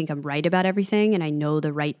because I think I'm right about everything and I know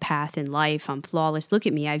the right path in life. I'm flawless. Look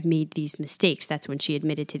at me. I've made these mistakes. That's when she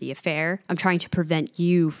admitted to the affair. I'm trying to prevent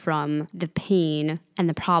you from the pain and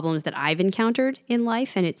the problems that I've encountered in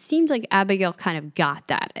life. And it seems like Abigail kind of got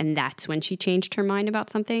that. And that's when she changed her mind about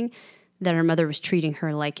something, that her mother was treating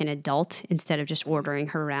her like an adult instead of just ordering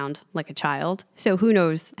her around like a child. So who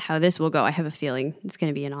knows how this will go. I have a feeling it's going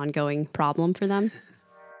to be an ongoing problem for them.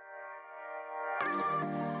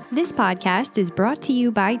 This podcast is brought to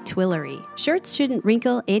you by Twillery. Shirts shouldn't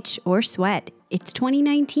wrinkle, itch, or sweat. It's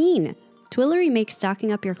 2019. Twillery makes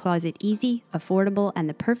stocking up your closet easy, affordable, and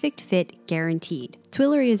the perfect fit guaranteed.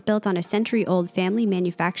 Twillery is built on a century-old family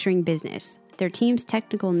manufacturing business. Their team's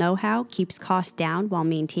technical know-how keeps costs down while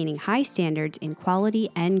maintaining high standards in quality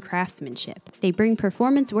and craftsmanship. They bring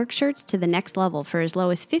performance work shirts to the next level for as low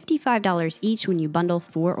as $55 each when you bundle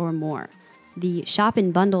 4 or more. The Shop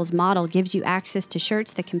in Bundles model gives you access to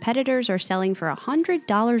shirts that competitors are selling for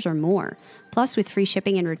 $100 or more. Plus, with free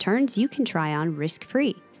shipping and returns, you can try on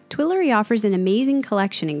risk-free. Twillery offers an amazing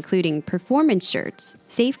collection including performance shirts,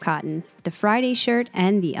 safe cotton, the Friday shirt,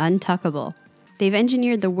 and the untuckable. They've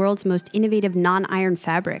engineered the world's most innovative non-iron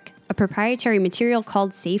fabric, a proprietary material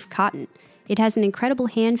called safe cotton. It has an incredible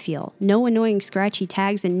hand feel, no annoying scratchy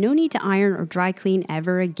tags, and no need to iron or dry clean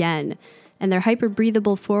ever again. And their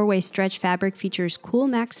hyper-breathable 4-way stretch fabric features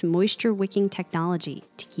CoolMax moisture-wicking technology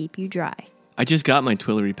to keep you dry. I just got my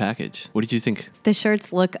Twillery package. What did you think? The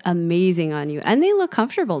shirts look amazing on you, and they look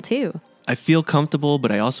comfortable too. I feel comfortable,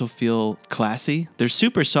 but I also feel classy. They're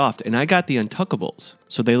super soft, and I got the untuckables,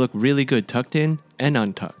 so they look really good tucked in and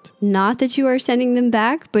untucked. Not that you are sending them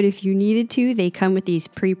back, but if you needed to, they come with these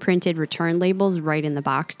pre-printed return labels right in the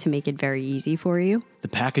box to make it very easy for you. The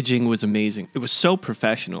packaging was amazing. It was so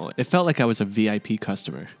professional. It felt like I was a VIP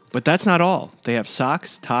customer. But that's not all. They have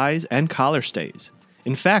socks, ties, and collar stays.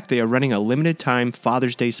 In fact, they are running a limited time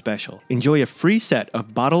Father's Day special. Enjoy a free set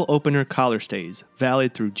of bottle opener collar stays,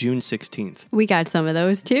 valid through June 16th. We got some of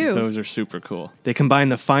those too. Those are super cool. They combine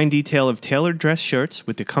the fine detail of tailored dress shirts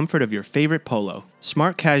with the comfort of your favorite polo.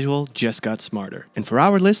 Smart casual just got smarter. And for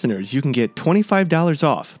our listeners, you can get $25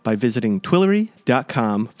 off by visiting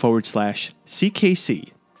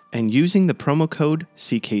twillery.com/CKC and using the promo code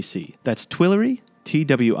CKC. That's Twillery,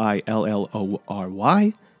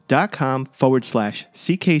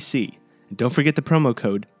 TWILLORY.com/CKC. And don't forget the promo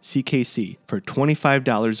code CKC for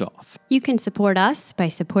 $25 off. You can support us by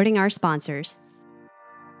supporting our sponsors.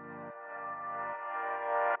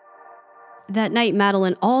 That night,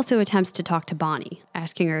 Madeline also attempts to talk to Bonnie,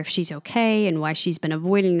 asking her if she's okay and why she's been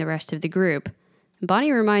avoiding the rest of the group.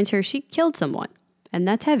 Bonnie reminds her she killed someone, and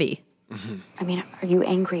that's heavy. I mean, are you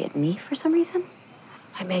angry at me for some reason?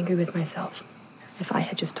 I'm angry with myself. If I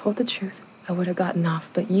had just told the truth, I would have gotten off,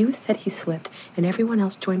 but you said he slipped, and everyone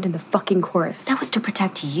else joined in the fucking chorus. That was to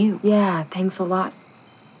protect you. Yeah, thanks a lot.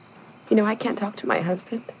 You know, I can't talk to my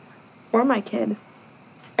husband or my kid.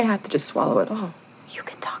 I have to just swallow it all. You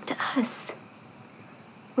can talk to us.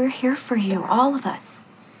 We're here for you, all of us.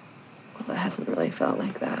 Well, it hasn't really felt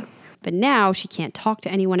like that. But now she can't talk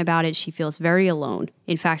to anyone about it. She feels very alone.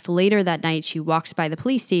 In fact, later that night, she walks by the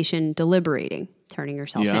police station deliberating, turning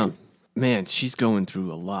herself in. Man, she's going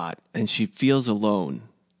through a lot, and she feels alone.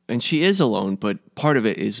 And she is alone, but part of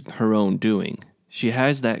it is her own doing. She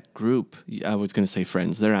has that group. I was going to say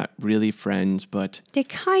friends. They're not really friends, but they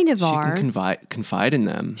kind of are. She can confide in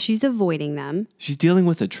them. She's avoiding them. She's dealing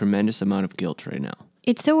with a tremendous amount of guilt right now.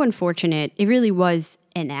 It's so unfortunate. It really was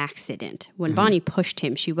an accident. When Bonnie pushed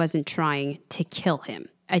him, she wasn't trying to kill him.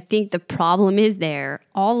 I think the problem is there.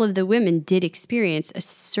 All of the women did experience a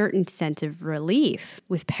certain sense of relief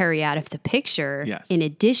with Perry out of the picture, in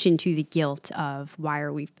addition to the guilt of why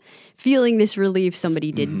are we feeling this relief?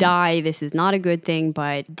 Somebody did die. This is not a good thing,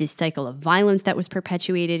 but this cycle of violence that was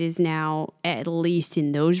perpetuated is now, at least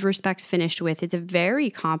in those respects, finished with. It's a very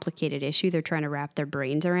complicated issue they're trying to wrap their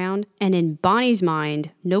brains around. And in Bonnie's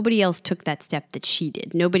mind, nobody else took that step that she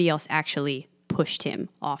did. Nobody else actually pushed him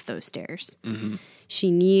off those stairs. She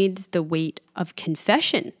needs the weight of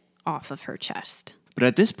confession off of her chest. But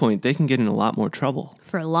at this point, they can get in a lot more trouble.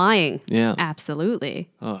 For lying. Yeah. Absolutely.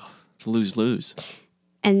 Oh, it's lose-lose.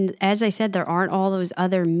 And as I said, there aren't all those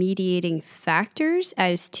other mediating factors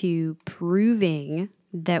as to proving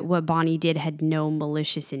that what Bonnie did had no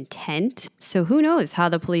malicious intent. So who knows how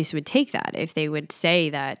the police would take that, if they would say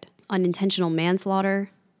that unintentional manslaughter.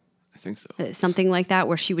 I think so. Something like that,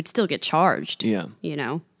 where she would still get charged. Yeah. You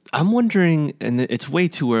know? I'm wondering, and it's way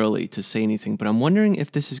too early to say anything, but I'm wondering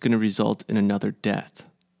if this is going to result in another death.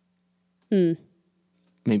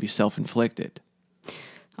 Maybe self-inflicted.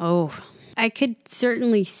 Oh, I could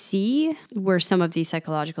certainly see where some of these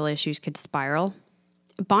psychological issues could spiral.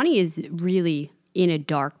 Bonnie is really in a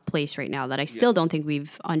dark place right now that I still don't think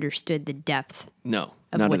we've understood the depth of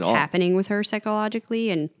what's happening with her psychologically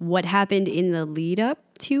and what happened in the lead up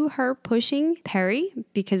to her pushing Perry,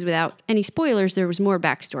 because without any spoilers, there was more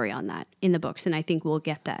backstory on that in the books, and I think we'll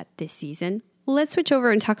get that this season. Let's switch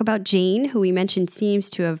over and talk about Jane, who we mentioned seems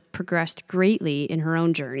to have progressed greatly in her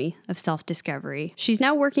own journey of self-discovery. She's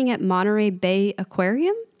now working at Monterey Bay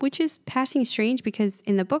Aquarium, which is passing strange because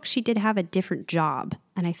in the book she did have a different job.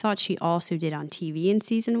 And I thought she also did on TV in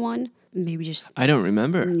season 1. Maybe just I don't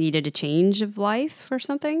remember. Needed a change of life or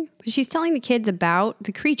something. But she's telling the kids about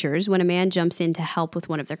the creatures when a man jumps in to help with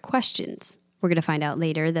one of their questions. We're going to find out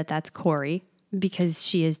later that that's Corey, because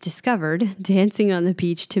she is discovered dancing on the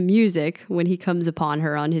beach to music when he comes upon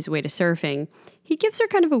her on his way to surfing. He gives her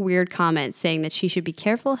kind of a weird comment saying that she should be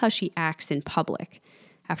careful how she acts in public.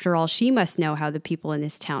 After all, she must know how the people in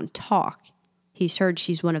this town talk. He's heard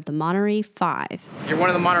she's one of the Monterey Five. You're one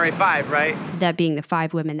of the Monterey Five, right? That being the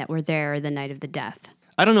 5 women that were there the night of the death.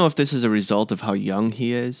 I don't know if this is a result of how young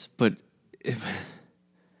he is, but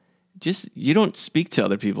you don't speak to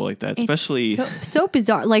other people like that, especially... It's so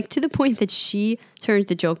bizarre, like to the point that she turns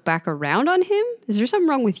the joke back around on him. Is there something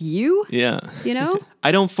wrong with you? Yeah. You know?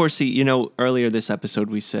 I don't foresee, earlier this episode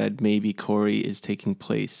we said maybe Corey is taking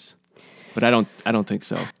place, but I don't think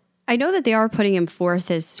so. I know that they are putting him forth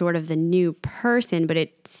as sort of the new person, but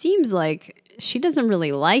it seems like she doesn't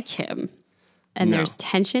really like him. And there's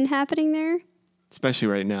tension happening there. Especially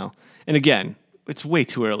right now. And again, it's way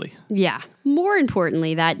too early. Yeah. More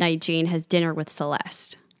importantly, that night Jane has dinner with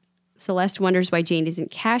Celeste. Celeste wonders why Jane isn't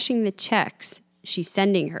cashing the checks she's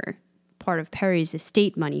sending her, part of Perry's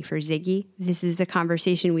estate money for Ziggy. This is the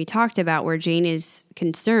conversation we talked about where Jane is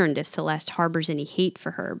concerned if Celeste harbors any hate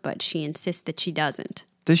for her, but she insists that she doesn't.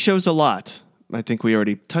 This shows a lot. I think we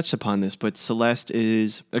already touched upon this, but Celeste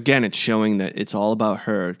is, again, it's showing that it's all about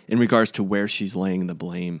her in regards to where she's laying the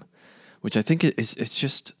blame, which I think it's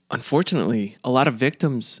just, unfortunately, a lot of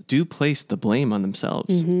victims do place the blame on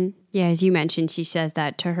themselves. Mm-hmm. Yeah, as you mentioned, she says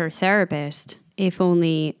that to her therapist, if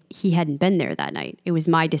only he hadn't been there that night. It was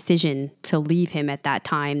my decision to leave him at that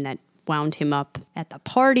time that wound him up at the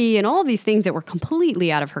party and all these things that were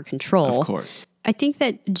completely out of her control. Of course. I think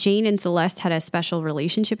that Jane and Celeste had a special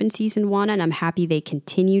relationship in season 1, and I'm happy they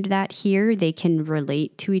continued that here. They can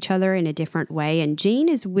relate to each other in a different way, and Jane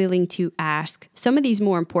is willing to ask some of these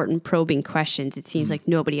more important probing questions it seems like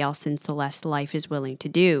nobody else in Celeste's life is willing to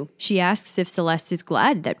do. She asks if Celeste is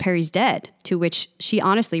glad that Perry's dead, to which she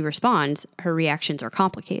honestly responds, her reactions are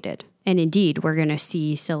complicated. And indeed, we're going to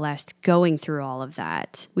see Celeste going through all of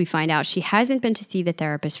that. We find out she hasn't been to see the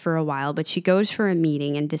therapist for a while, but she goes for a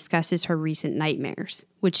meeting and discusses her recent nightmares,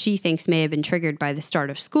 which she thinks may have been triggered by the start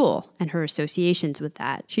of school and her associations with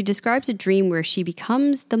that. She describes a dream where she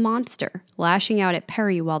becomes the monster, lashing out at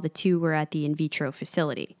Perry while the two were at the in vitro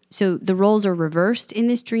facility. So the roles are reversed in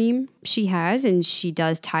this dream she has, and she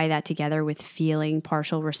does tie that together with feeling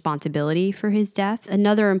partial responsibility for his death.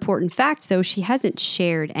 Another important fact, though, she hasn't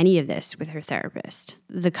shared any of this with her therapist,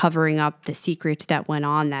 the covering up the secrets that went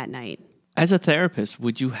on that night. As a therapist,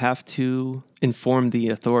 would you have to inform the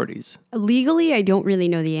authorities? Legally, I don't really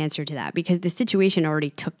know the answer to that because the situation already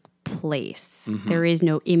took place. Mm-hmm. There is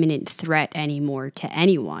no imminent threat anymore to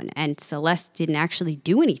anyone, and Celeste didn't actually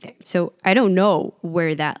do anything. So I don't know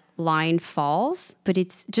where that line falls, but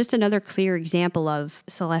it's just another clear example of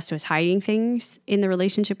Celeste was hiding things in the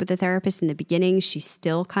relationship with the therapist in the beginning. She's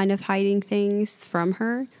still kind of hiding things from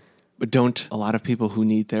her. But don't a lot of people who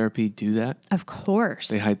need therapy do that? Of course.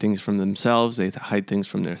 They hide things from themselves. They hide things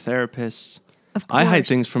from their therapists. Of course. I hide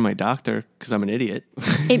things from my doctor because I'm an idiot.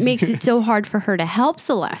 It makes it so hard for her to help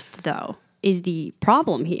Celeste, though, is the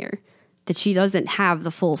problem here. That she doesn't have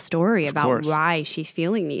the full story about why she's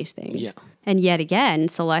feeling these things. Yeah. And yet again,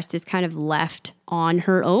 Celeste is kind of left on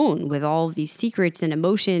her own with all of these secrets and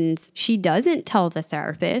emotions. She doesn't tell the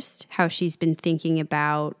therapist how she's been thinking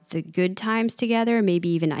about the good times together, maybe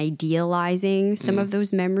even idealizing some of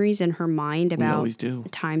those memories in her mind about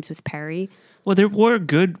times with Perry. Well, there were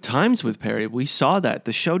good times with Perry. We saw that.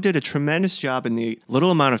 The show did a tremendous job in the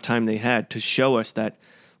little amount of time they had to show us that,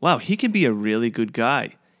 wow, he can be a really good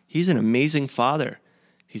guy. He's an amazing father.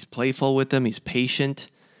 He's playful with them. He's patient.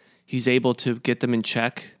 He's able to get them in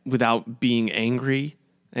check without being angry.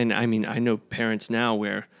 And I mean, I know parents now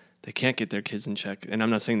where they can't get their kids in check. And I'm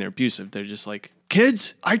not saying they're abusive. They're just like,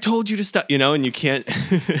 kids, I told you to stop, and you can't.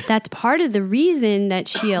 That's part of the reason that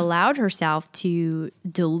she allowed herself to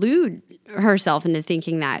delude herself into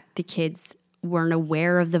thinking that the kids weren't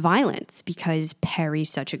aware of the violence because Perry's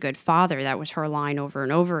such a good father. That was her line over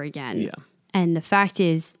and over again. Yeah. And the fact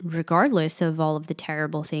is, regardless of all of the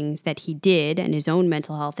terrible things that he did and his own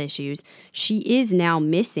mental health issues, she is now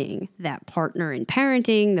missing that partner in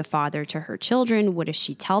parenting, the father to her children. What does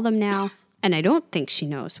she tell them now? And I don't think she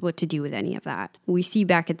knows what to do with any of that. We see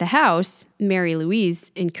back at the house, Mary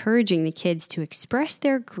Louise encouraging the kids to express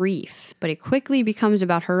their grief, but it quickly becomes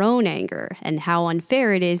about her own anger and how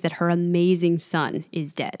unfair it is that her amazing son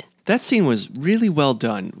is dead. That scene was really well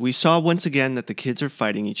done. We saw once again that the kids are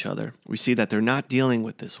fighting each other. We see that they're not dealing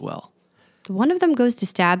with this well. One of them goes to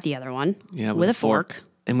stab the other one with a fork.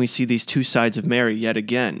 And we see these two sides of Mary yet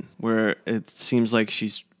again, where it seems like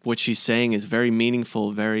what she's saying is very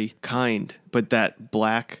meaningful, very kind, but that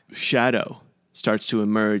black shadow starts to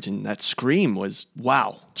emerge, and that scream was,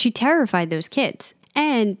 wow. She terrified those kids.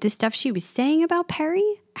 And the stuff she was saying about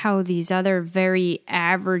Perry, how these other very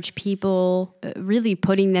average people, really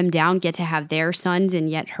putting them down, get to have their sons, and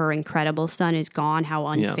yet her incredible son is gone, how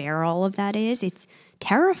unfair all of that is. It's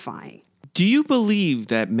terrifying. Do you believe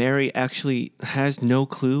that Mary actually has no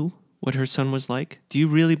clue what her son was like? Do you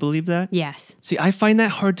really believe that? Yes. See, I find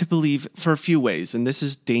that hard to believe for a few ways, and this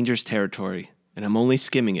is dangerous territory, and I'm only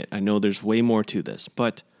skimming it. I know there's way more to this,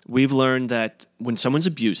 but we've learned that when someone's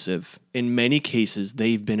abusive, in many cases,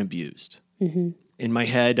 they've been abused. Mm-hmm. In my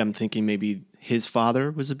head, I'm thinking maybe his father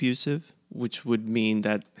was abusive, which would mean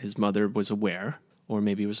that his mother was aware, or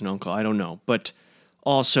maybe it was an uncle. I don't know. But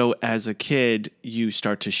also, as a kid, you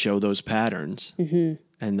start to show those patterns,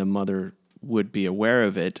 and the mother would be aware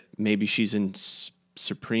of it. Maybe she's in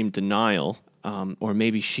supreme denial, or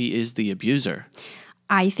maybe she is the abuser.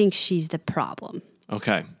 I think she's the problem.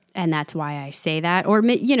 Okay. And that's why I say that. Or,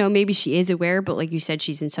 maybe she is aware, but like you said,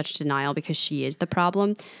 she's in such denial because she is the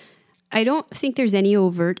problem. I don't think there's any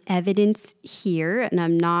overt evidence here, and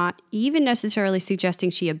I'm not even necessarily suggesting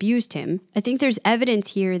she abused him. I think there's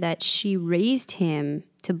evidence here that she raised him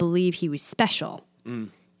to believe he was special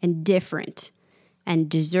and different and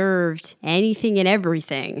deserved anything and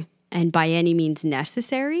everything and by any means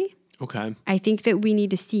necessary. Okay. I think that we need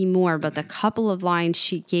to see more, but the couple of lines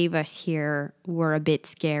she gave us here were a bit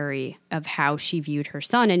scary of how she viewed her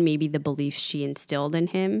son and maybe the beliefs she instilled in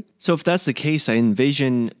him. So if that's the case, I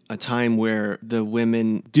envision a time where the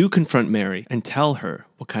women do confront Mary and tell her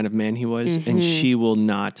what kind of man he was, and she will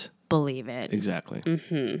not believe it. Exactly.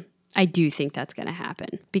 I do think that's going to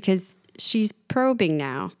happen because she's probing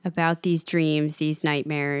now about these dreams, these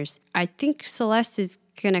nightmares. I think Celeste is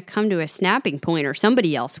going to come to a snapping point, or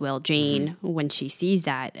somebody else will, Jane, when she sees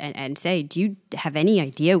that and say, do you have any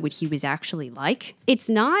idea what he was actually like? It's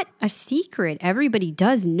not a secret. Everybody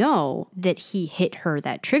does know that he hit her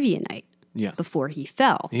that trivia night before he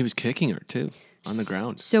fell. He was kicking her too on the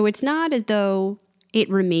ground. So it's not as though it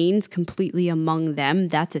remains completely among them.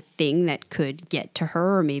 That's a thing that could get to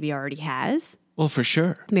her or maybe already has. Well, for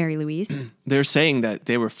sure. Mary Louise. They're saying that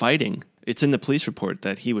they were fighting. It's in the police report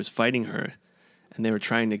that he was fighting her and they were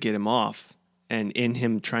trying to get him off. And in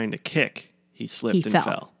him trying to kick, he slipped and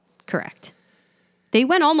fell. Correct. They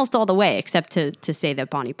went almost all the way except to say that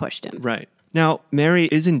Bonnie pushed him. Right. Now, Mary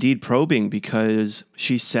is indeed probing because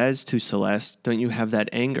she says to Celeste, don't you have that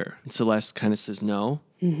anger? And Celeste kind of says no.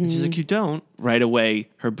 And she's like, you don't. Right away,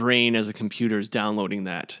 her brain as a computer is downloading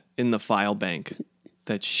that in the file bank,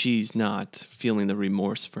 that she's not feeling the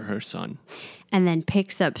remorse for her son. And then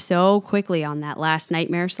picks up so quickly on that last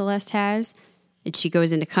nightmare Celeste has. And she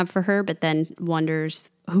goes in to comfort her, but then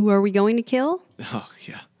wonders, who are we going to kill? Oh,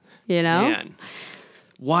 yeah. You know? Man.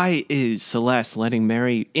 Why is Celeste letting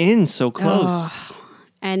Mary in so close? Oh.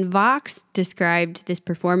 And Vox described this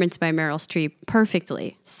performance by Meryl Streep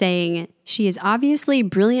perfectly, saying, she is obviously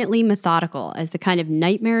brilliantly methodical as the kind of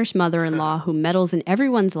nightmarish mother-in-law who meddles in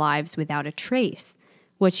everyone's lives without a trace.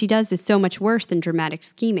 What she does is so much worse than dramatic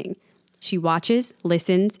scheming. She watches,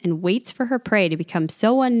 listens, and waits for her prey to become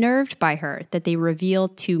so unnerved by her that they reveal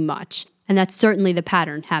too much. And that's certainly the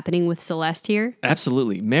pattern happening with Celeste here.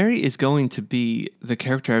 Absolutely. Mary is going to be the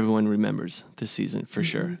character everyone remembers this season, for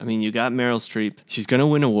sure. I mean, you got Meryl Streep. She's going to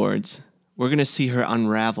win awards. We're going to see her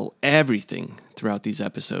unravel everything throughout these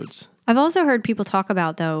episodes. I've also heard people talk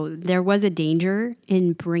about, though, there was a danger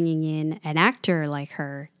in bringing in an actor like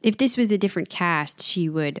her. If this was a different cast, she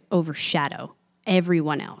would overshadow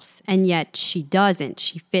everyone else. And yet she doesn't.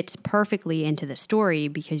 She fits perfectly into the story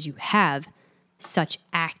because you have such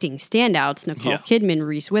acting standouts, Nicole Kidman,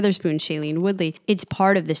 Reese Witherspoon, Shailene Woodley. It's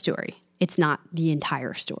part of the story. It's not the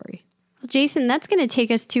entire story. Well, Jason, that's going to take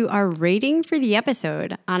us to our rating for the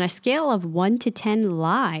episode. On a scale of 1 to 10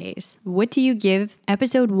 lies, what do you give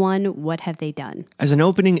episode 1, What Have They Done? As an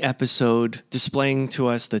opening episode, displaying to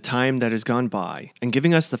us the time that has gone by and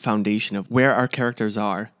giving us the foundation of where our characters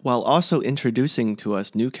are, while also introducing to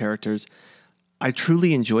us new characters, I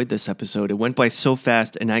truly enjoyed this episode. It went by so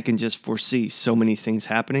fast, and I can just foresee so many things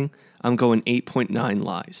happening. I'm going 8.9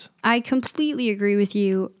 lies. I completely agree with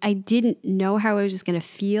you. I didn't know how I was going to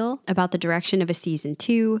feel about the direction of a season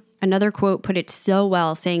 2. Another quote put it so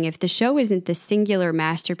well, saying if the show isn't the singular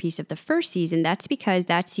masterpiece of the first season, that's because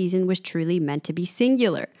that season was truly meant to be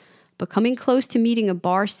singular. But coming close to meeting a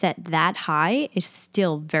bar set that high is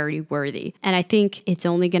still very worthy. And I think it's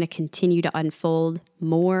only going to continue to unfold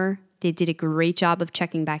more. They did a great job of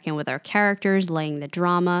checking back in with our characters, laying the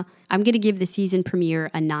drama. I'm going to give the season premiere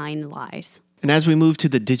a 9 lies. And as we move to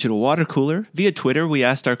the digital water cooler, via Twitter, we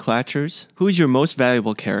asked our Clatchers, who is your most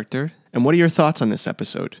valuable character? And what are your thoughts on this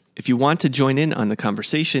episode? If you want to join in on the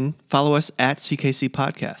conversation, follow us at CKC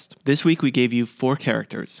Podcast. This week, we gave you 4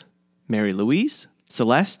 characters: Mary Louise,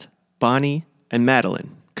 Celeste, Bonnie, and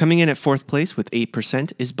Madeline. Coming in at 4th place with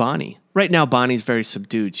 8% is Bonnie. Right now, Bonnie's very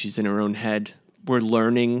subdued. She's in her own head. We're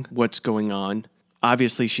learning what's going on.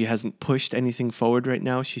 Obviously, she hasn't pushed anything forward right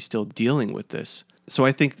now. She's still dealing with this. So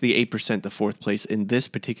I think the 8%, the 4th place in this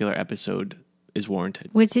particular episode is warranted.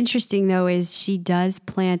 What's interesting, though, is she does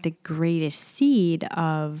plant the greatest seed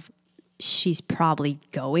of she's probably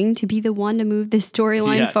going to be the one to move this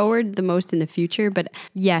storyline forward the most in the future. But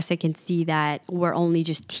yes, I can see that we're only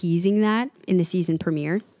just teasing that in the season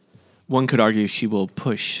premiere. One could argue she will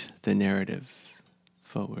push the narrative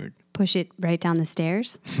forward. Push it right down the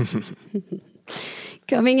stairs.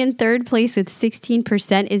 Coming in 3rd place with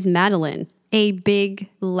 16% is Madeline, a big,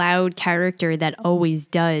 loud character that always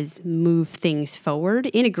does move things forward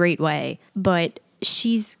in a great way. But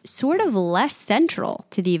she's sort of less central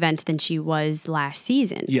to the events than she was last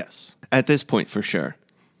season. Yes, at this point for sure.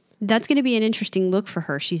 That's going to be an interesting look for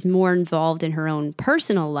her. She's more involved in her own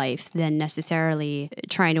personal life than necessarily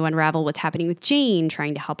trying to unravel what's happening with Jane,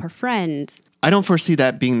 trying to help her friends. I don't foresee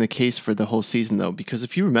that being the case for the whole season, though, because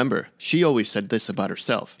if you remember, she always said this about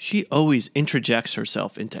herself. She always interjects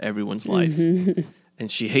herself into everyone's life,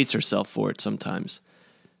 and she hates herself for it sometimes.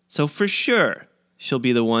 So for sure, she'll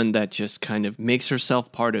be the one that just kind of makes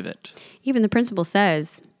herself part of it. Even the principal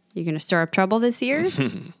says, "You're going to stir up trouble this year?"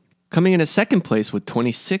 Coming in at 2nd place with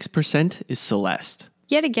 26% is Celeste.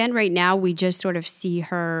 Yet again, right now, we just sort of see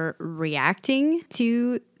her reacting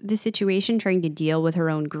to the situation, trying to deal with her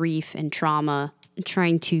own grief and trauma,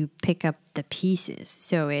 trying to pick up the pieces.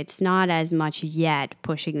 So it's not as much yet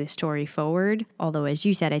pushing the story forward. Although, as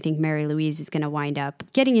you said, I think Mary Louise is going to wind up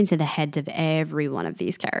getting into the heads of every one of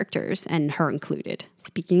these characters, and her included.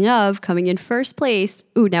 Speaking of, coming in 1st place,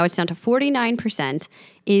 now it's down to 49%,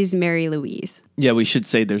 is Mary Louise. Yeah, we should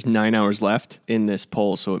say there's 9 hours left in this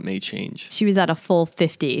poll, so it may change. She was at a full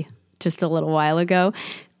 50 just a little while ago,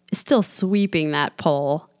 still sweeping that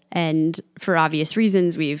poll. And for obvious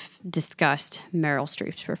reasons, we've discussed Meryl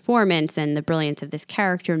Streep's performance and the brilliance of this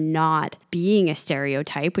character not being a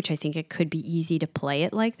stereotype, which I think it could be easy to play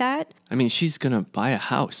it like that. I mean, she's going to buy a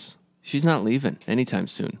house. She's not leaving anytime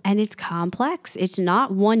soon. And it's complex. It's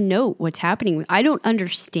not one note what's happening. I don't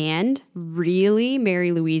understand really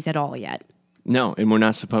Mary Louise at all yet. No, and we're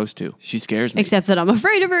not supposed to. She scares me. Except that I'm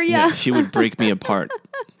afraid of her, yeah. She would break me apart.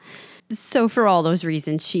 So for all those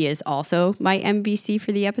reasons, she is also my MVC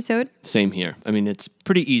for the episode. Same here. I mean, it's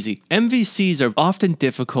pretty easy. MVCs are often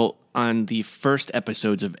difficult on the first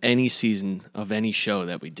episodes of any season of any show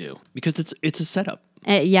that we do because it's a setup.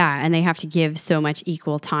 Yeah, and they have to give so much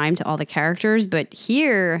equal time to all the characters. But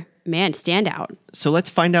here, man, stand out. So let's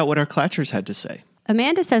find out what our Clatchers had to say.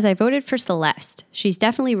 Amanda says, I voted for Celeste. She's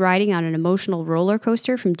definitely riding on an emotional roller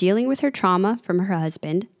coaster from dealing with her trauma from her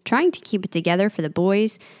husband, trying to keep it together for the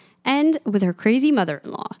boys, and with her crazy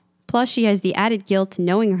mother-in-law. Plus, she has the added guilt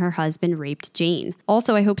knowing her husband raped Jane.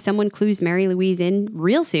 Also, I hope someone clues Mary Louise in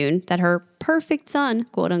real soon that her perfect son,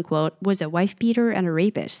 quote unquote, was a wife beater and a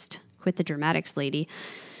rapist. Quit the dramatics, lady.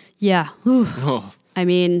 Yeah. I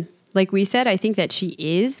mean, like we said, I think that she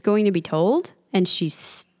is going to be told, and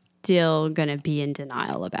she's still going to be in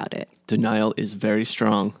denial about it. Denial is very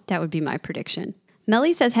strong. That would be my prediction.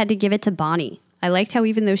 Melly says, had to give it to Bonnie. I liked how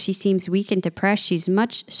even though she seems weak and depressed, she's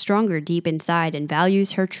much stronger deep inside and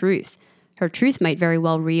values her truth. Her truth might very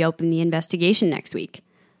well reopen the investigation next week.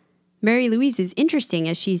 Mary Louise is interesting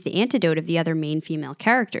as she's the antidote of the other main female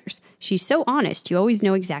characters. She's so honest, you always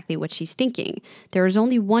know exactly what she's thinking. There is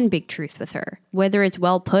only one big truth with her, whether it's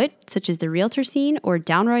well put, such as the realtor scene, or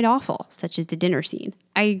downright awful, such as the dinner scene.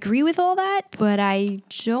 I agree with all that, but I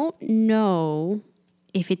don't know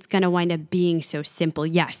if it's going to wind up being so simple.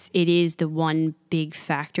 Yes, it is the one big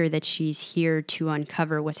factor that she's here to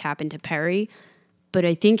uncover what's happened to Perry, but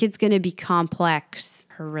I think it's going to be complex.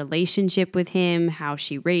 Her relationship with him, how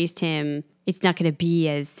she raised him, it's not going to be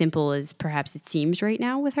as simple as perhaps it seems right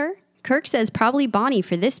now with her. Kirk says probably Bonnie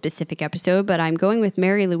for this specific episode, but I'm going with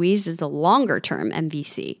Mary Louise as the longer-term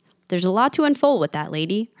MVC. There's a lot to unfold with that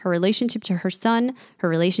lady, her relationship to her son, her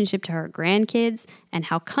relationship to her grandkids, and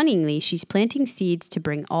how cunningly she's planting seeds to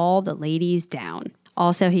bring all the ladies down.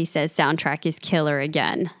 Also, he says soundtrack is killer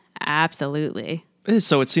again. Absolutely.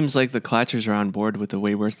 So it seems like the Clatchers are on board with the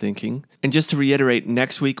way we're thinking. And just to reiterate,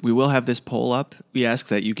 next week we will have this poll up. We ask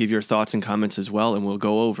that you give your thoughts and comments as well, and we'll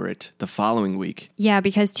go over it the following week. Yeah,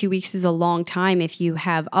 because 2 weeks is a long time. If you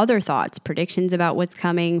have other thoughts, predictions about what's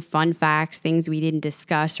coming, fun facts, things we didn't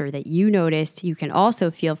discuss or that you noticed, you can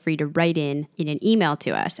also feel free to write in an email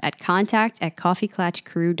to us at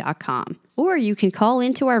contact@coffeeclatchcrew.com. Or you can call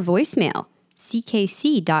into our voicemail,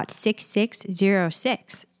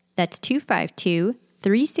 ckc.6606. That's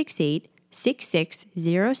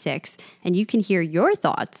 252-368-6606, and you can hear your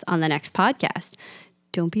thoughts on the next podcast.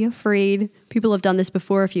 Don't be afraid. People have done this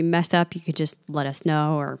before. If you mess up, you could just let us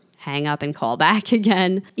know or hang up and call back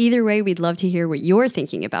again. Either way, we'd love to hear what you're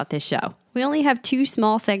thinking about this show. We only have 2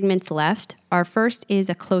 small segments left. Our first is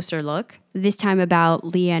a closer look, this time about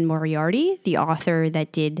Liane Moriarty, the author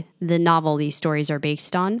that did the novel these stories are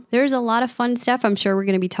based on. There's a lot of fun stuff. I'm sure we're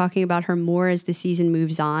going to be talking about her more as the season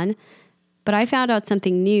moves on. But I found out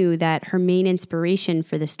something new, that her main inspiration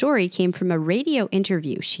for the story came from a radio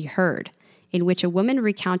interview she heard, in which a woman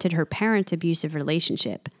recounted her parents' abusive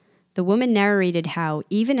relationship. The woman narrated how,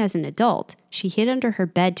 even as an adult, she hid under her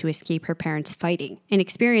bed to escape her parents fighting, an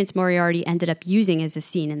experience Moriarty ended up using as a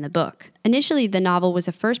scene in the book. Initially, the novel was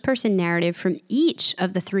a first-person narrative from each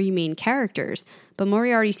of the 3 main characters, but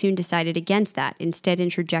Moriarty soon decided against that, instead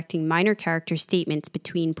interjecting minor character statements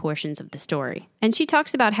between portions of the story. And she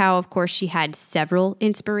talks about how, of course, she had several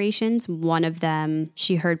inspirations. One of them,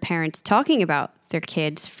 she heard parents talking about their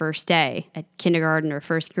kids' first day at kindergarten or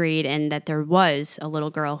first grade, and that there was a little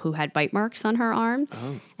girl who had bite marks on her arm.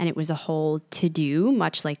 And it was a whole to-do,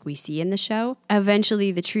 much like we see in the show.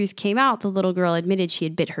 Eventually, the truth came out. The little girl admitted she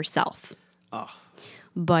had bit herself.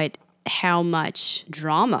 But how much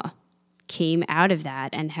drama came out of that,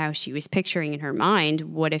 and how she was picturing in her mind,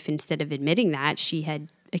 what if instead of admitting that, she had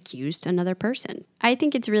accused another person? I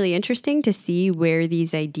think it's really interesting to see where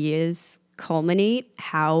these ideas culminate,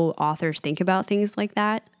 how authors think about things like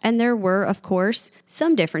that. And there were, of course,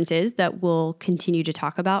 some differences that we'll continue to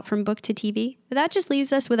talk about from book to TV. But that just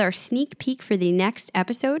leaves us with our sneak peek for the next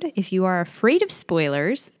episode. If you are afraid of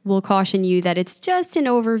spoilers, we'll caution you that it's just an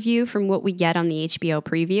overview from what we get on the HBO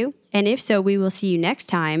preview. And if so, we will see you next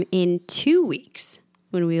time in 2 weeks,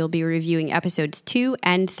 when we will be reviewing episodes 2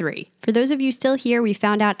 and 3. For those of you still here, we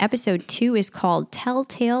found out episode 2 is called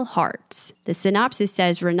Telltale Hearts. The synopsis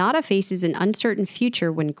says Renata faces an uncertain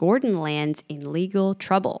future when Gordon lands in legal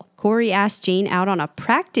trouble. Corey asks Jane out on a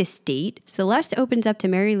practice date. Celeste opens up to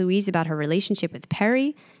Mary Louise about her relationship with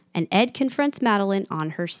Perry, and Ed confronts Madeline on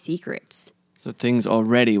her secrets. So things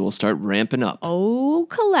already will start ramping up. Oh,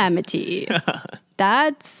 calamity.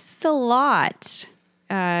 That's a lot.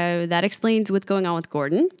 That explains what's going on with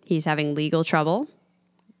Gordon. He's having legal trouble.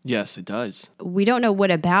 Yes, it does. We don't know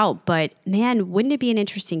what about, but man, wouldn't it be an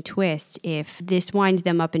interesting twist if this winds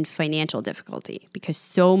them up in financial difficulty? Because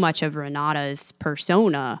so much of Renata's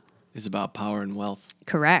persona is about power and wealth.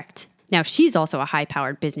 Correct. Now, she's also a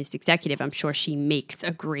high-powered business executive. I'm sure she makes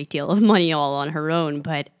a great deal of money all on her own,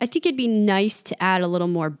 but I think it'd be nice to add a little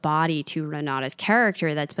more body to Renata's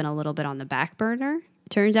character that's been a little bit on the back burner.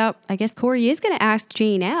 Turns out, I guess Corey is going to ask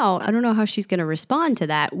Jane out. I don't know how she's going to respond to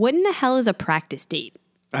that. What in the hell is a practice date?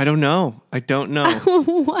 I don't know.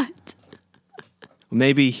 What?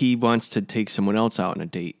 Maybe he wants to take someone else out on a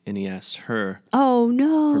date, and he asks her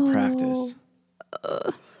for practice.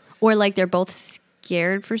 Or like they're both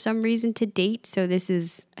scared for some reason to date, so this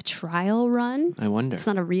is a trial run? I wonder. It's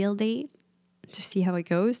not a real date? To see how it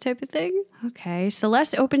goes type of thing? Okay,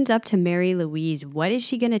 Celeste opens up to Mary Louise. What is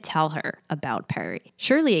she going to tell her about Perry?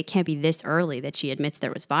 Surely it can't be this early that she admits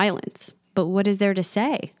there was violence. But what is there to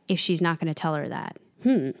say if she's not going to tell her that?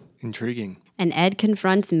 Intriguing. And Ed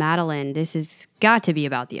confronts Madeline. This has got to be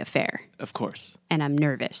about the affair. Of course. And I'm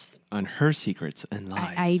nervous. On her secrets and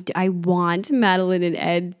lies. I want Madeline and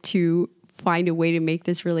Ed to find a way to make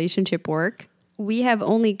this relationship work. We have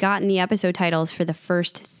only gotten the episode titles for the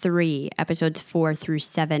first 3. Episodes 4 through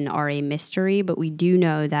 7 are a mystery, but we do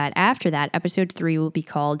know that after that, episode 3 will be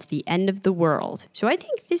called The End of the World. So I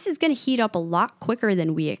think this is going to heat up a lot quicker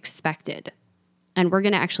than we expected. And we're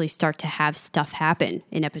going to actually start to have stuff happen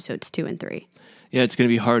in episodes 2 and 3. Yeah, it's going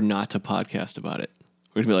to be hard not to podcast about it.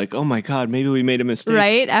 We're going to be like, oh my God, maybe we made a mistake.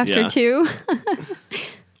 Right? After 2?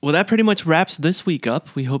 Well, that pretty much wraps this week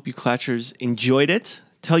up. We hope you Clatchers enjoyed it.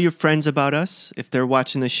 Tell your friends about us if they're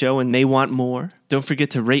watching the show and they want more. Don't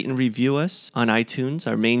forget to rate and review us on iTunes,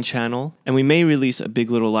 our main channel, and we may release a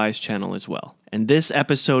Big Little Lies channel as well. And this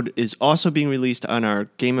episode is also being released on our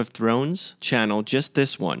Game of Thrones channel, just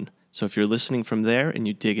this one. So if you're listening from there and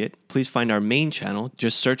you dig it, please find our main channel.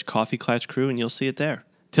 Just search Coffee Klatch Crew and you'll see it there.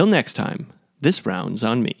 Till next time, this round's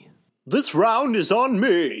on me. This round is on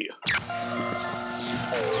me.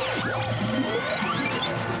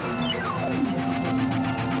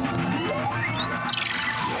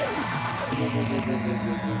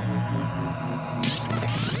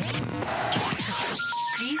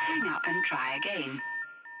 Please hang up and try again.